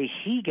of the day,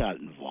 he got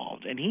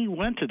involved, and he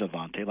went to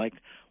Davante like,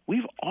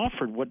 we've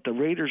offered what the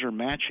Raiders are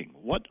matching.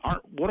 What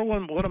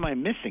am I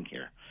missing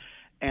here?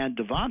 And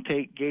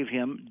Davante gave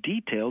him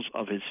details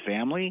of his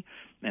family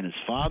and his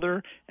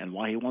father and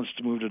why he wants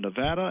to move to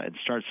Nevada and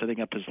start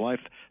setting up his life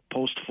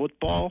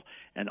post-football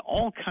and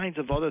all kinds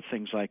of other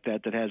things like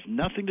that has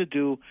nothing to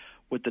do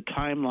with the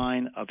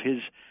timeline of his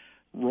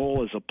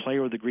role as a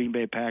player with the Green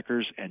Bay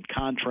Packers and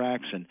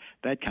contracts and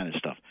that kind of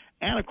stuff.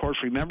 And, of course,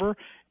 remember,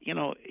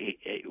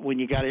 when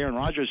you got Aaron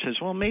Rodgers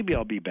says, well, maybe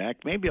I'll be back.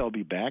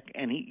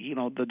 And he,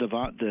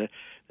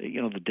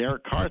 the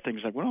Derek Carr thing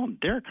is like, well,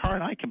 Derek Carr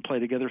and I can play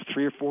together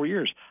 3 or 4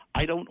 years.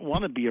 I don't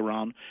want to be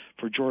around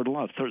for Jordan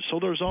Love. So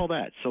there's all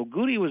that. So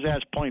Goody was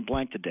asked point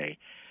blank today,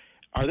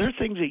 are there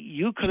things that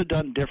you could have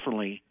done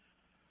differently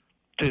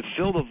to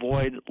fill the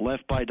void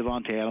left by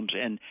Davante Adams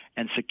and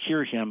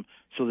secure him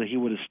so that he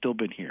would have still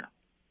been here?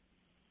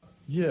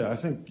 Yeah, I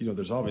think,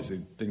 there's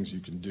obviously things you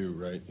can do,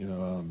 right?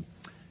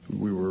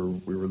 We were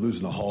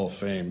losing a Hall of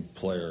Fame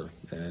player,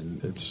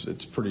 and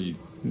it's pretty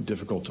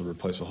difficult to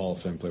replace a Hall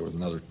of Fame player with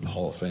another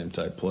Hall of Fame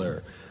type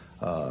player,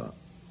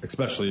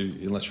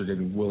 especially unless you're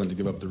willing to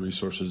give up the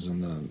resources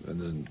and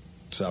the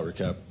salary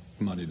cap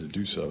money to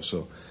do so.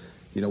 So,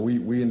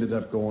 we ended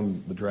up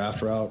going the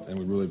draft route, and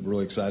we're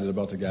really excited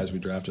about the guys we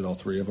drafted, all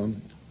 3 of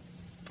them.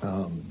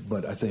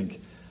 But I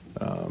think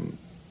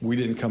we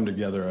didn't come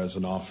together as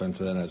an offense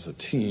and as a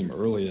team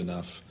early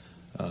enough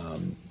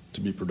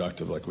to be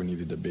productive like we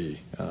needed to be.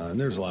 And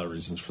there's a lot of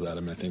reasons for that.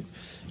 I mean, I think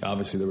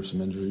obviously there were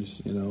some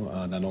injuries,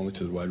 not only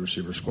to the wide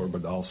receiver score,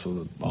 but also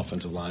the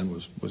offensive line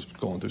was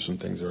going through some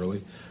things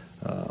early.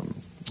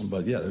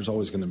 But, yeah, there's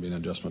always going to be an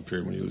adjustment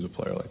period when you lose a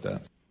player like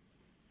that.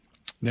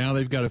 Now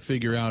they've got to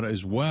figure out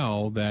as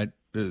well that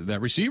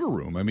receiver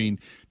room. I mean,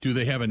 do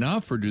they have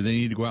enough, or do they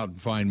need to go out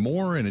and find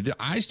more? And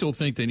I still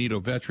think they need a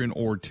veteran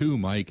or two,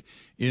 Mike,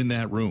 in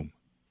that room.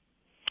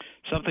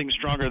 Something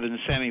stronger than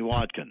Sammy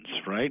Watkins,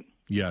 right?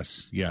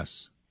 Yes.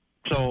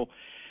 So,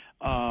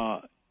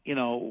 let's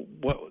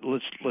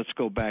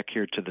go back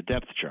here to the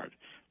depth chart.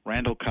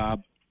 Randall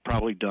Cobb,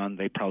 probably done.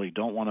 They probably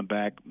don't want him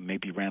back.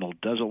 Maybe Randall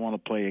doesn't want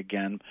to play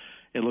again.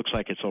 It looks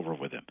like it's over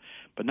with him.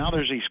 But now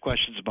there's these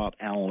questions about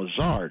Alan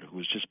Lazard, who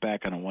was just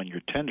back on a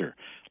one-year tender,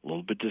 a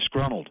little bit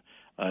disgruntled.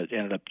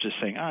 Ended up just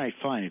saying, all right,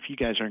 fine, if you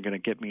guys aren't going to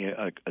get me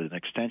an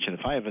extension,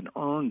 if I haven't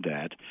earned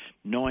that,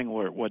 knowing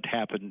what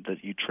happened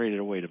that you traded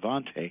away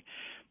Devontae,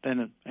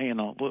 then,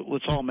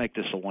 let's all make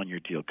this a one-year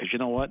deal. Because you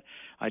know what?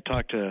 I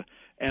talked to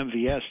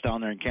MVS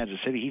down there in Kansas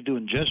City. He's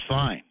doing just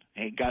fine.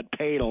 He got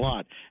paid a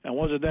lot and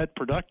wasn't that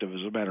productive,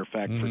 as a matter of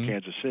fact, for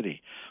Kansas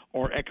City.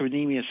 Or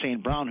Equinemius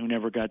St. Brown, who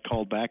never got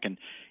called back and,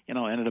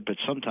 ended up at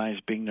sometimes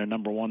being their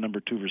number one, number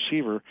two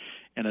receiver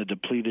in a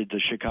depleted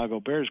Chicago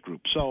Bears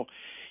group. So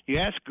you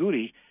ask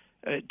Goody,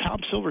 Tom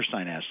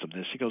Silverstein asked him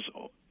this. He goes,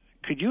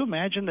 could you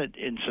imagine that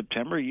in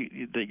September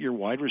that your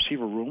wide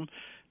receiver room,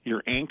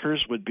 your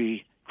anchors would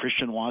be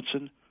Christian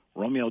Watson,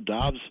 Romeo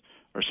Doubs,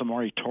 or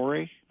Samori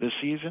Toure this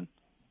season?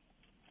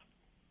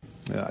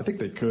 Yeah, I think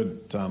they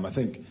could, Tom. I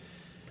think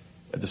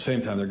at the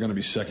same time they're going to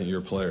be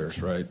second-year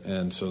players, right?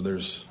 And so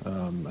there's,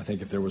 I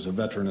think if there was a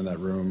veteran in that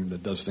room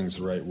that does things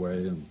the right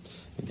way and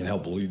can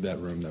help lead that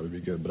room, that would be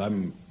good. But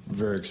I'm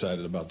very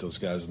excited about those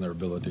guys and their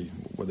ability,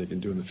 what they can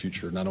do in the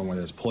future, not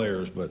only as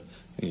players, but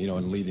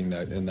in leading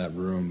that in that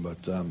room.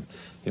 But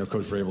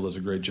Coach Vrabel does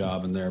a great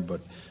job in there.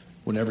 But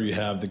whenever you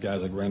have the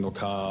guys like Randall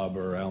Cobb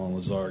or Alan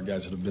Lazard,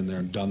 guys that have been there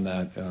and done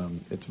that,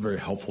 it's very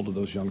helpful to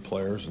those young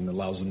players and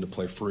allows them to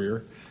play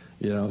freer.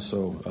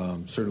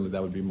 So certainly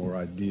that would be more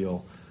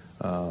ideal.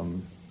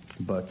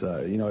 But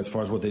as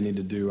far as what they need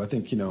to do, I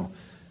think,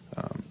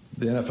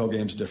 the NFL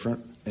game's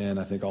different, and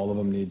I think all of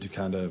them need to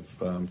kind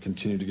of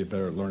continue to get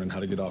better at learning how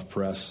to get off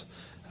press,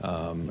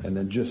 and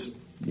then just,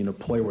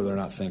 play where they're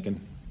not thinking.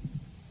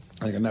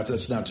 And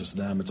that's not just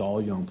them, it's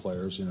all young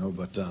players,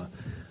 but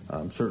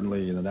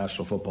certainly in the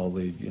National Football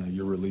League,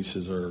 your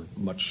releases are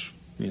much,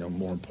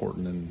 more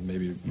important than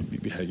maybe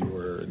you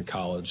were in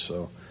college.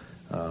 So,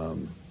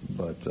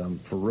 but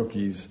for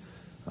rookies,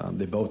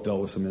 they both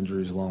dealt with some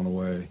injuries along the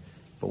way.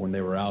 But when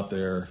they were out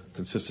there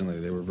consistently,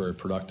 they were very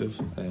productive,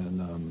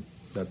 and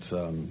that's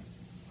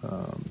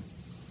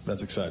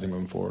exciting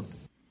moving forward.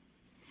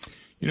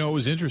 It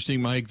was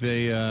interesting, Mike. Well,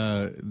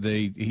 I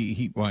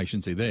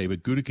shouldn't say they,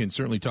 but Gutekunst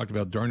certainly talked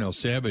about Darnell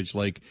Savage.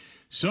 Like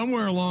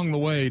somewhere along the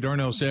way,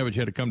 Darnell Savage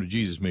had to come to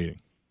Jesus meeting.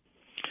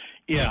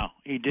 Yeah,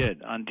 he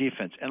did on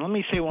defense. And let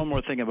me say one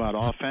more thing about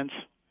offense.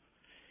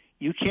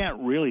 You can't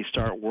really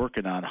start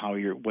working on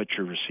what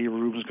your receiver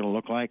room is going to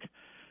look like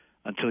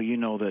until you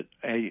know that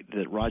A,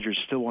 that Rodgers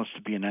still wants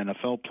to be an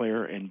NFL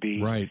player, and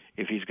B, right,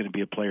 if he's going to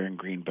be a player in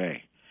Green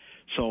Bay.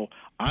 So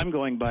I'm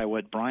going by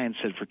what Brian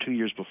said for 2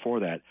 years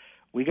before that.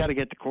 We got to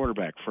get the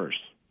quarterback first.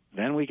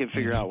 Then we can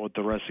figure out what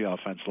the rest of the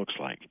offense looks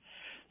like.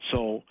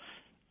 So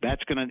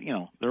that's going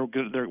to, they're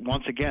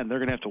once again, they're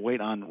going to have to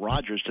wait on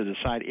Rodgers to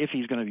decide if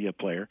he's going to be a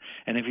player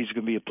and if he's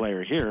going to be a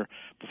player here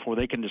before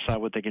they can decide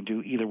what they can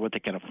do, either what they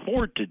can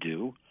afford to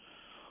do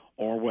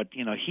or what,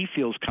 he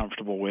feels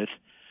comfortable with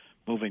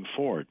moving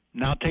forward.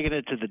 Now, taking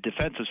it to the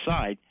defensive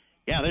side,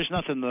 there's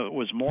nothing that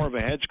was more of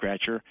a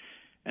head-scratcher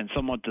and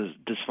somewhat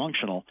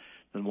dysfunctional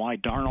than why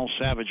Darnell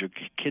Savage, a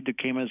kid that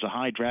came in as a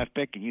high draft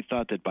pick, and you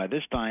thought that by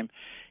this time,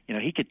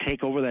 he could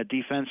take over that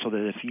defense so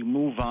that if you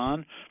move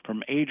on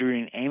from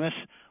Adrian Amos,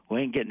 who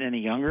ain't getting any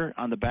younger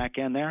on the back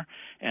end there,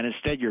 and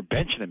instead you're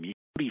benching him. You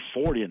put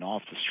Ford in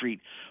off the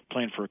street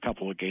playing for a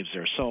couple of games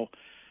there. So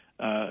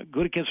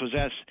Gutekunst was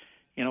asked,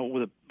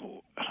 the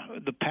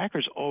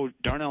Packers owe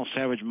Darnell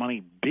Savage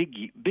money,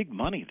 big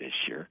money this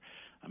year.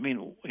 I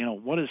mean,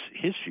 what does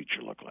his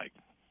future look like?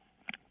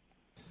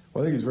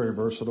 Well, I think he's very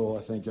versatile.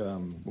 I think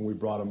when we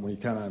brought him, when he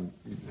kind of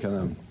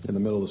in the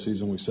middle of the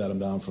season, we sat him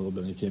down for a little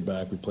bit, and he came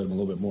back. We played him a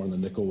little bit more in the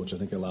nickel, which I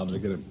think allowed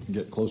him to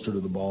get closer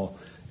to the ball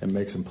and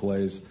make some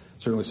plays.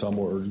 Certainly saw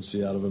more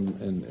urgency out of him,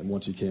 and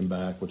once he came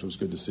back, which was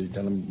good to see,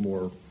 kind of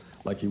more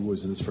like he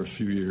was in his first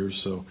few years.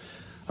 So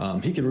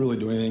he can really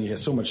do anything. He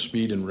has so much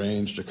speed and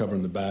range to cover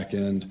in the back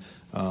end.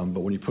 But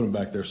when you put him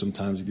back there,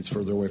 sometimes he gets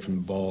further away from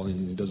the ball,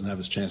 and he doesn't have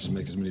his chance to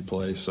make as many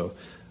plays. So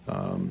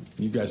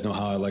you guys know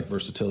how I like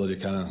versatility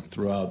kind of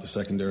throughout the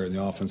secondary and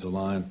the offensive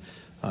line.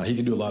 He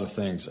can do a lot of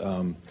things.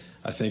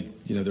 I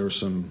think, there were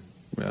some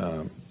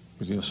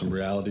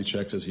reality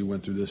checks as he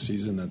went through this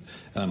season, and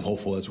I'm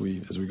hopeful as we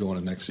go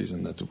into next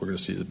season that we're going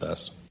to see the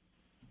best.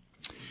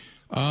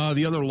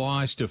 The other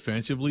loss,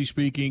 defensively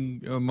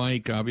speaking,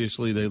 Mike,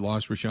 obviously they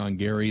lost Rashawn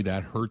Gary.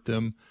 That hurt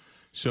them.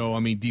 So, I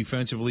mean,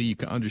 defensively, you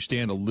can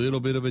understand a little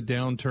bit of a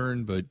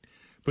downturn,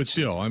 but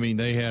still, I mean,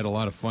 they had a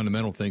lot of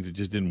fundamental things that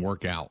just didn't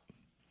work out.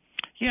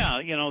 Yeah,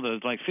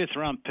 the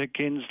fifth-round pick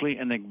Kingsley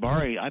and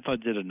Igbari, I thought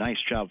did a nice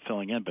job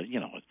filling in. But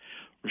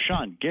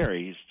Rashawn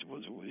Gary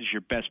was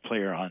your best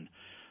player on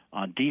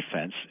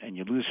defense, and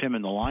you lose him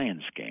in the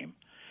Lions game.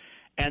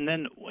 And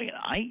then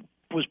I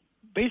was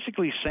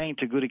basically saying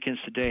to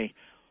Gutekunst today,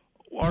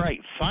 all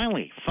right,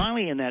 finally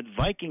in that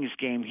Vikings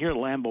game here at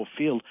Lambeau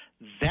Field,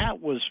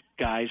 that was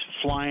guys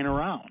flying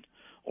around.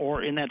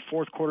 Or in that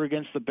fourth quarter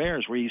against the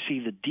Bears, where you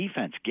see the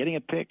defense getting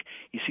a pick,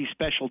 you see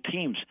special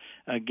teams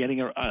getting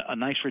a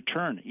nice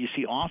return, you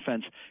see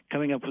offense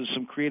coming up with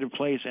some creative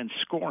plays and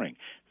scoring,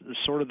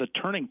 sort of the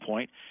turning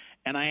point.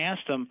 And I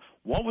asked him,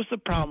 what was the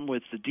problem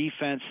with the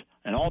defense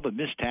and all the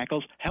missed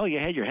tackles? Hell, you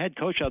had your head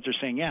coach out there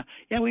saying, yeah,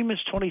 we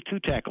missed 22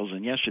 tackles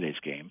in yesterday's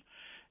game.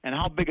 And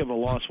how big of a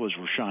loss was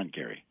Rashawn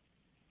Gary?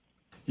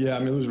 Yeah, I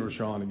mean, losing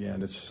Rashawn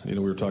again, it's, we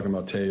were talking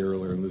about Tay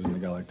earlier and losing a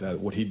guy like that.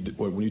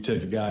 When you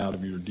take a guy out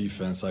of your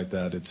defense like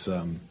that, it's,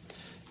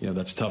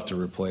 that's tough to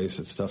replace.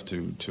 It's tough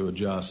to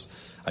adjust.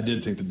 I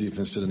did think the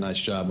defense did a nice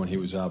job when he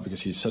was out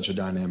because he's such a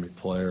dynamic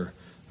player,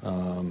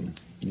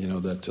 you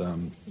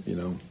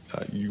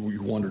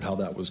wondered how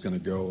that was going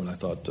to go. And I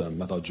thought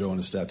Joe and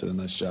his staff did a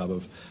nice job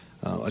of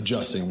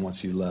adjusting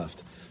once he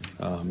left.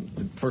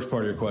 The first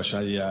part of your question,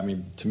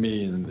 to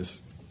me, and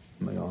this,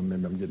 maybe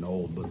I'm getting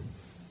old, but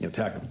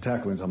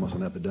tackling is almost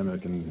an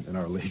epidemic in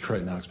our league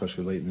right now,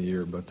 especially late in the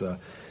year. But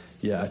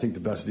I think the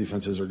best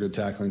defenses are good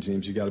tackling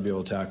teams. You got to be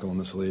able to tackle in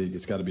this league.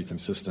 It's got to be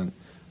consistent.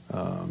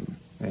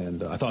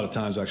 And I thought at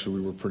times actually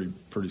we were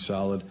pretty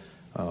solid.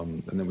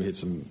 And then we hit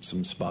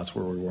some spots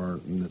where we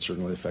weren't, and that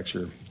certainly affects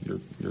your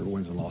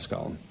wins and loss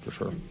column for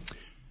sure.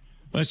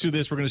 Let's do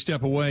this. We're going to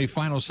step away.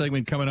 Final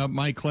segment coming up.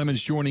 Mike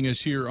Clemens joining us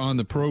here on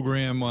the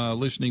program,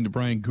 listening to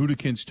Brian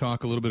Gutekunst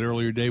talk a little bit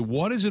earlier today.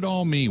 What does it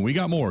all mean? We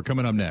got more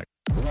coming up next.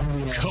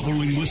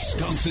 Covering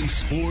Wisconsin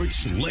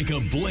sports like a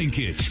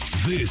blanket.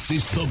 This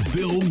is the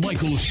Bill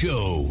Michaels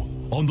Show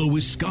on the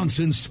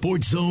Wisconsin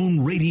Sports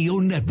Zone Radio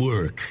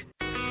Network.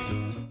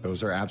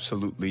 Those are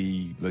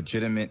absolutely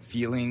legitimate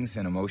feelings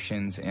and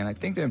emotions. And I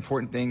think the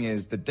important thing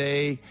is the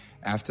day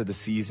after the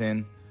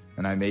season,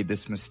 and I made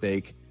this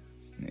mistake,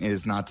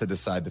 is not to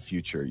decide the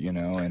future,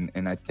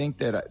 and I think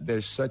that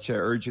there's such an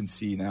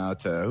urgency now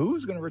to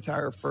who's going to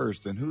retire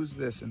first and who's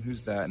this and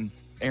who's that. And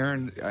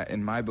Aaron,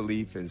 in my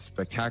belief, is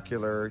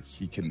spectacular.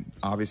 He can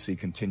obviously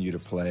continue to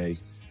play,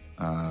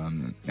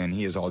 and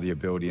he has all the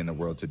ability in the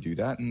world to do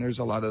that. And there's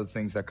a lot of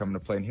things that come into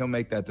play, and he'll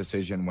make that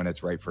decision when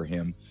it's right for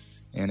him.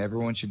 And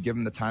everyone should give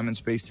him the time and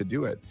space to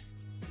do it.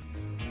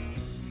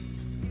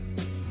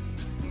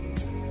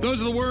 Those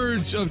are the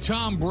words of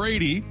Tom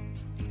Brady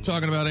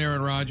talking about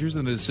Aaron Rodgers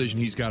and the decision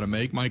he's got to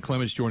make. Mike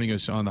Clemens joining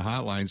us on the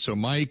hotline. So,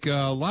 Mike,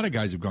 a lot of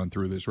guys have gone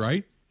through this,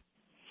 right?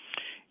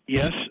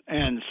 Yes,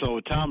 and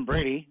so Tom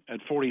Brady, at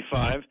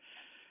 45,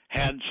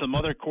 had some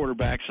other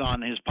quarterbacks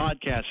on his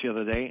podcast the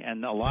other day,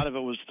 and a lot of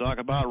it was to talk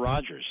about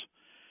Rodgers.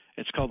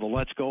 It's called the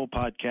Let's Go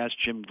podcast.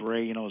 Jim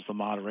Gray, is the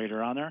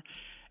moderator on there.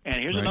 And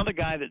here's another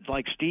guy that,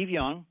 like Steve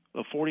Young,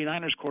 the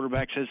 49ers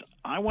quarterback, says,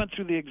 I went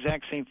through the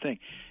exact same thing.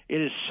 It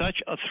is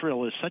such a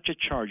thrill. It's such a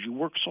charge. You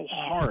work so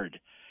hard.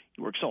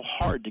 You work so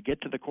hard to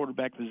get to the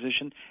quarterback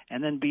position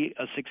and then be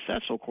a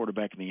successful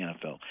quarterback in the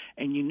NFL.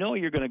 And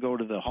you're going to go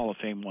to the Hall of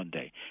Fame one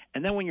day.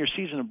 And then when your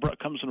season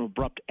comes to an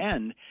abrupt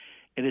end,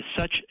 it is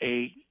such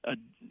a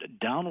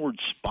downward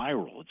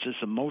spiral. It's this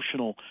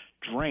emotional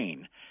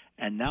drain.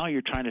 And now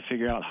you're trying to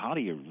figure out how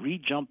do you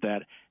re-jump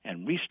that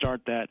and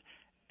restart that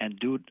and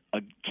do it.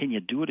 Can you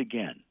do it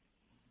again?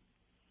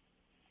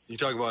 You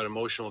talk about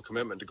emotional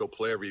commitment to go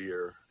play every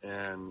year,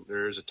 and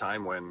there is a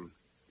time when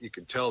you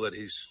can tell that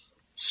he's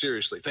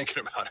seriously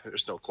thinking about it.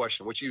 There's no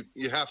question, which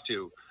you have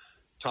to.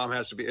 Tom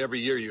has to be every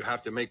year. You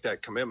have to make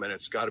that commitment.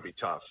 It's got to be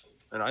tough.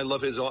 And I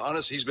love his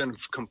honesty. He's been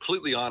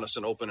completely honest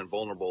and open and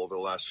vulnerable over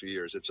the last few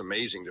years. It's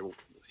amazing to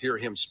hear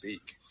him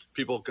speak.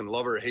 People can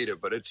love or hate it,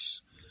 but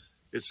it's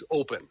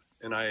open,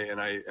 and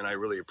I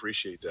really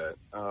appreciate that.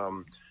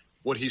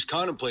 What he's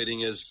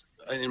contemplating is,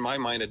 in my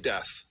mind, a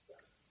death.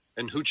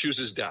 And who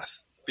chooses death?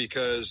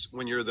 Because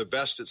when you're the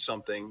best at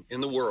something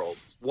in the world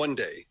one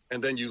day,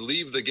 and then you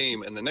leave the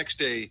game, and the next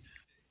day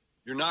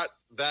you're not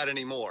that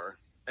anymore,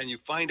 and you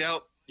find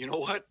out, you know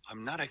what?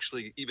 I'm not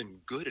actually even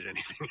good at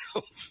anything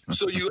else.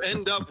 So you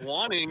end up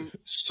wanting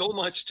so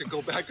much to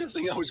go back to the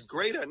thing I was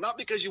great at, not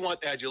because you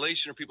want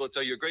adulation or people to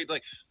tell you you're great.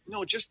 Like,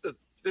 no, just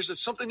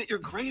there's something that you're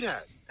great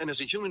at, and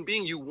as a human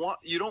being, you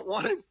don't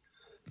want to.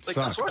 Like,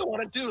 that's what I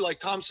want to do. Like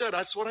Tom said,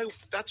 that's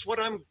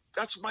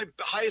my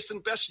highest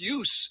and best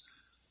use.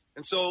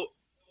 And so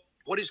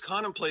what he's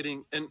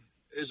contemplating and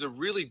is a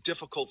really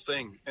difficult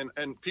thing.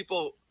 And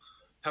people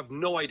have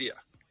no idea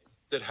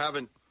that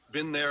haven't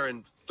been there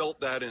and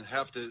felt that and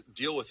have to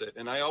deal with it.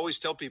 And I always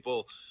tell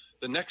people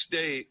the next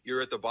day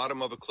you're at the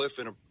bottom of a cliff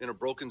in a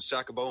broken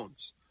sack of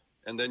bones.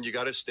 And then you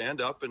got to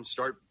stand up and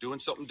start doing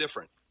something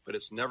different. But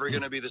it's never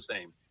going to be the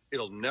same.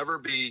 It'll never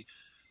be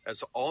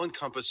as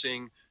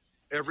all-encompassing,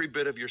 every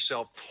bit of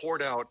yourself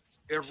poured out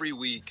every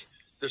week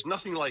There's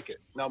nothing like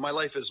it. Now, my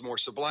life is more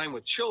sublime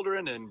with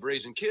children and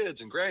raising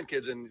kids and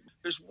grandkids, and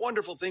there's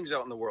wonderful things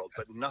out in the world,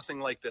 but nothing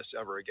like this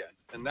ever again.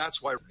 And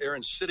that's why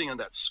Aaron's sitting on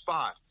that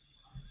spot,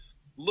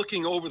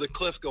 looking over the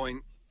cliff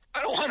going,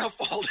 I don't want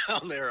to fall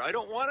down there. I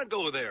don't want to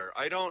go there.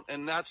 I don't.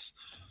 And that's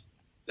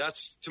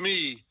to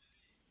me,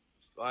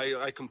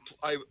 I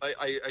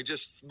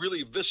just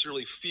really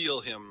viscerally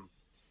feel him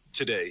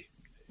today,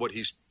 what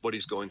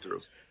he's going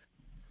through.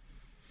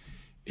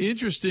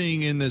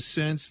 Interesting in the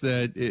sense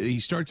that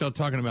he starts out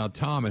talking about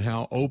Tom and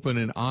how open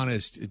and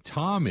honest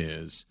Tom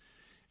is,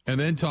 and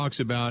then talks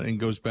about and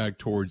goes back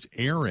towards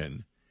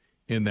Aaron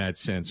in that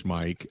sense,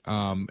 Mike.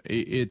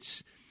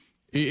 It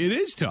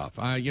is tough.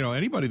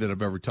 Anybody that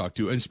I've ever talked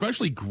to, and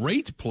especially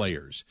great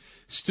players,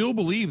 still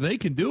believe they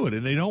can do it,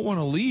 and they don't want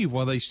to leave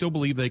while they still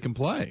believe they can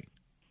play.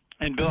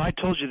 And, Bill, I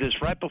told you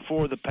this right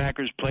before the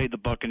Packers played the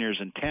Buccaneers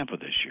in Tampa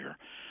this year.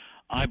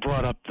 I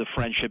brought up the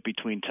friendship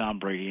between Tom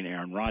Brady and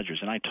Aaron Rodgers,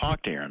 and I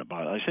talked to Aaron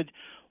about it. I said,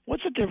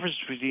 what's the difference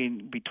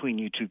between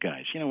you two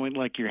guys? When,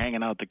 like, you're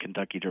hanging out at the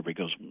Kentucky Derby. He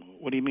goes,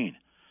 what do you mean?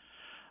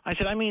 I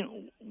said,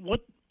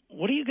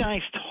 what do you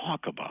guys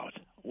talk about?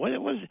 What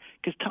it was,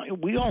 because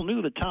we all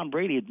knew that Tom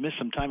Brady had missed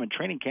some time in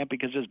training camp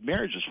because his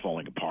marriage was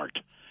falling apart,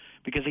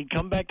 because he'd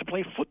come back to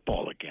play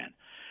football again.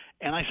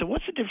 And I said,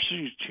 what's the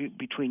difference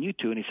between you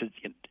two? And he said,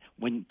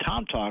 when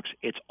Tom talks,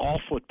 it's all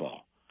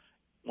football.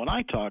 When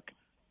I talk,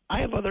 I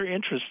have other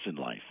interests in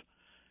life.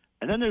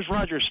 And then there's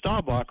Roger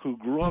Staubach, who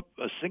grew up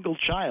a single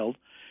child,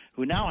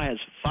 who now has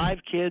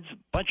 5 kids, a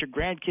bunch of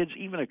grandkids,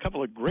 even a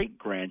couple of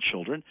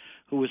great-grandchildren,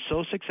 who was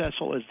so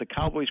successful as the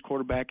Cowboys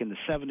quarterback in the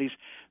 70s,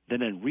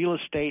 then in real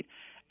estate.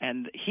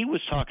 And he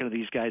was talking to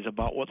these guys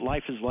about what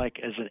life is like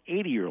as an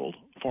 80-year-old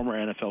former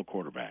NFL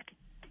quarterback.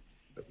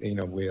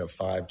 We have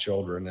 5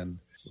 children, and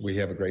we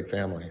have a great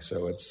family,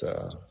 so it's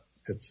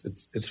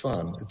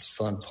fun. It's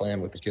fun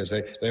playing with the kids.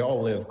 They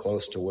all live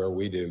close to where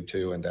we do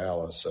too in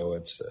Dallas, so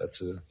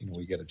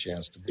we get a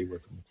chance to be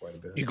with them quite a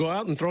bit. You go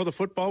out and throw the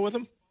football with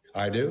them?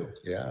 I do.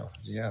 Yeah.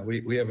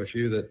 We have a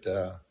few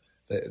that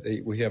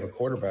we have a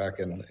quarterback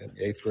in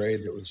 8th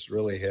grade that was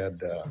really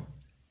had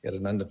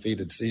an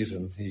undefeated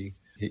season. He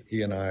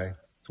and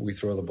we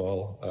throw the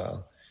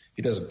ball.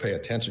 He doesn't pay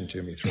attention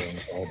to me throwing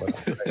the ball, but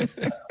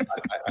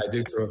I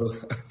do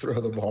throw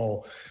the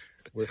ball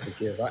with the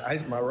kids.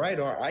 My right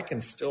arm, I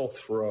can still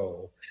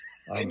throw.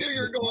 I knew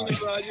you were going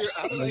to Roger.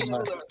 How did I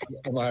know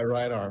that? My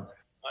right arm.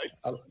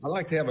 I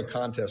like to have a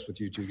contest with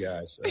you two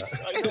guys.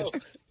 I know.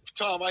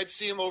 Tom, I'd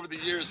see him over the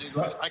years. And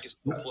I can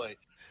still play.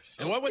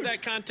 And what would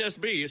that contest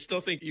be? You still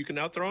think you can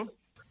outthrow him?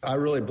 I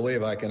really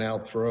believe I can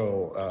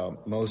outthrow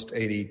most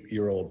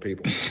 80-year-old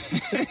people.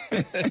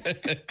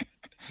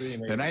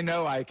 And I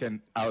know I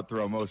can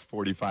outthrow most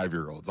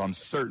 45-year-olds. I'm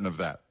certain of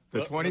that.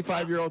 The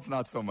 25-year-olds,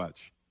 not so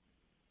much.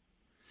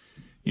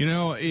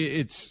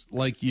 It's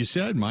like you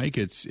said, Mike.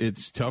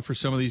 It's tough for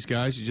some of these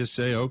guys to just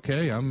say,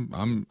 "Okay, I'm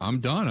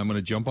done. I'm going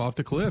to jump off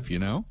the cliff."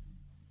 Yeah.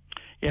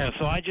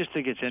 So I just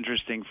think it's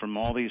interesting from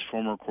all these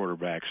former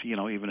quarterbacks.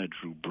 Even a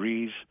Drew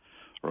Brees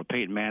or a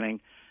Peyton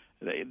Manning,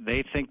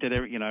 they think that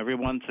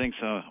everyone thinks,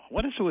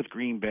 what is it with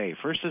Green Bay?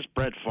 First it's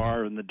Brett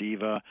Favre and the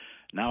diva.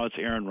 Now it's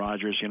Aaron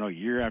Rodgers.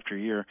 Year after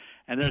year,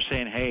 and they're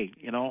saying, "Hey,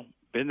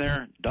 been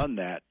there, done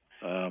that."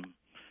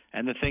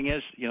 And the thing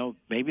is,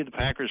 maybe the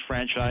Packers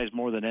franchise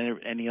more than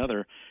any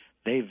other,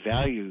 they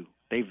valued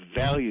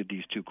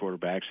these two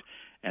quarterbacks,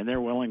 and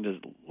they're willing to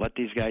let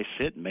these guys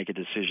sit and make a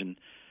decision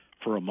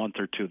for a month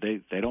or two.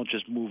 They don't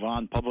just move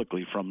on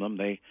publicly from them.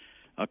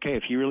 Okay,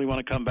 if you really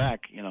want to come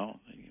back,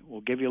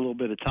 we'll give you a little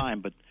bit of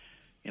time, but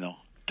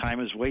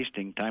time is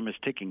wasting, time is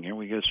ticking here.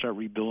 We got to start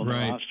rebuilding the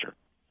roster.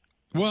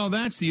 Well,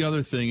 that's the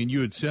other thing, and you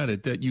had said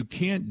it, that you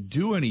can't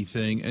do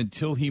anything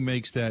until he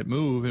makes that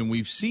move, and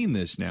we've seen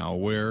this now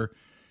where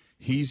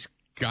he's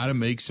got to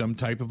make some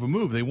type of a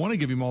move. They want to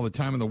give him all the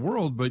time in the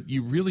world, but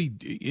you really,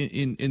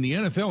 in the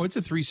NFL, it's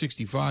a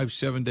 365,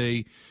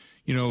 7-day,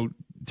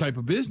 type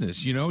of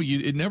business.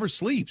 It never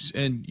sleeps,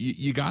 and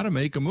you got to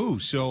make a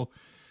move. So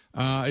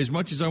as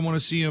much as I want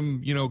to see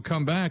him,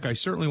 come back, I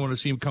certainly want to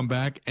see him come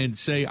back and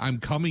say, I'm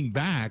coming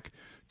back,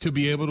 to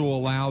be able to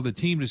allow the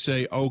team to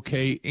say,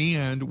 okay,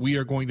 and we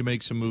are going to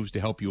make some moves to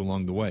help you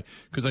along the way.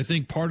 Because I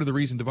think part of the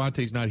reason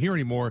Devontae's not here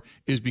anymore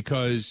is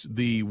because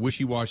the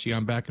wishy-washy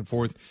on back and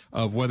forth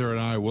of whether or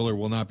not I will or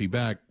will not be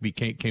back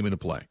came into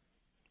play.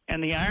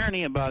 And the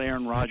irony about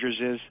Aaron Rodgers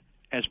is,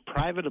 as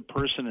private a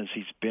person as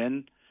he's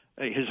been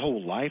his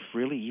whole life,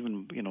 really,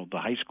 even the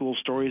high school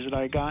stories that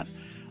I got,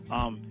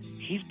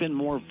 he's been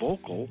more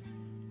vocal,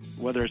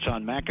 whether it's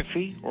on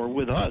McAfee or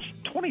with us,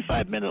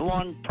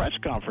 25-minute-long press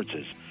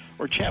conferences,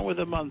 or chat with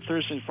him on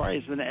Thursdays and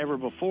Fridays than ever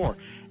before.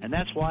 And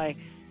that's why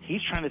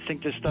he's trying to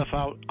think this stuff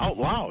out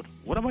loud.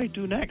 What do I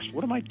do next?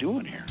 What am I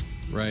doing here?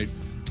 Right.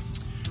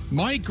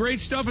 Mike, great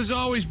stuff as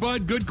always,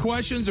 bud. Good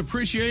questions.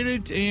 Appreciate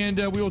it. And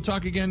we will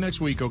talk again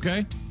next week,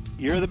 okay?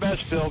 You're the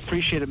best, Bill.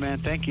 Appreciate it, man.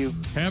 Thank you.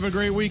 Have a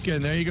great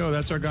weekend. There you go.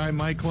 That's our guy,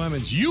 Mike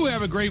Clemens. You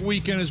have a great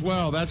weekend as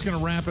well. That's going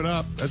to wrap it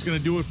up. That's going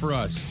to do it for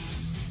us.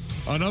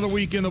 Another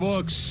week in the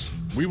books.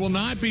 We will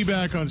not be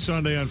back on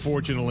Sunday,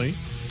 unfortunately.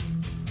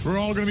 We're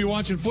all going to be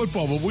watching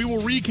football, but we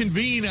will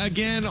reconvene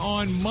again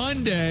on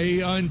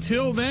Monday.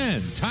 Until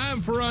then,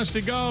 time for us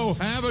to go.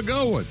 Have a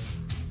good one.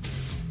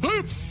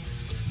 Hoop!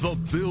 The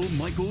Bill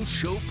Michaels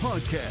Show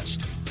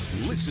podcast.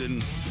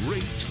 Listen,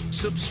 rate,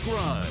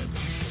 subscribe.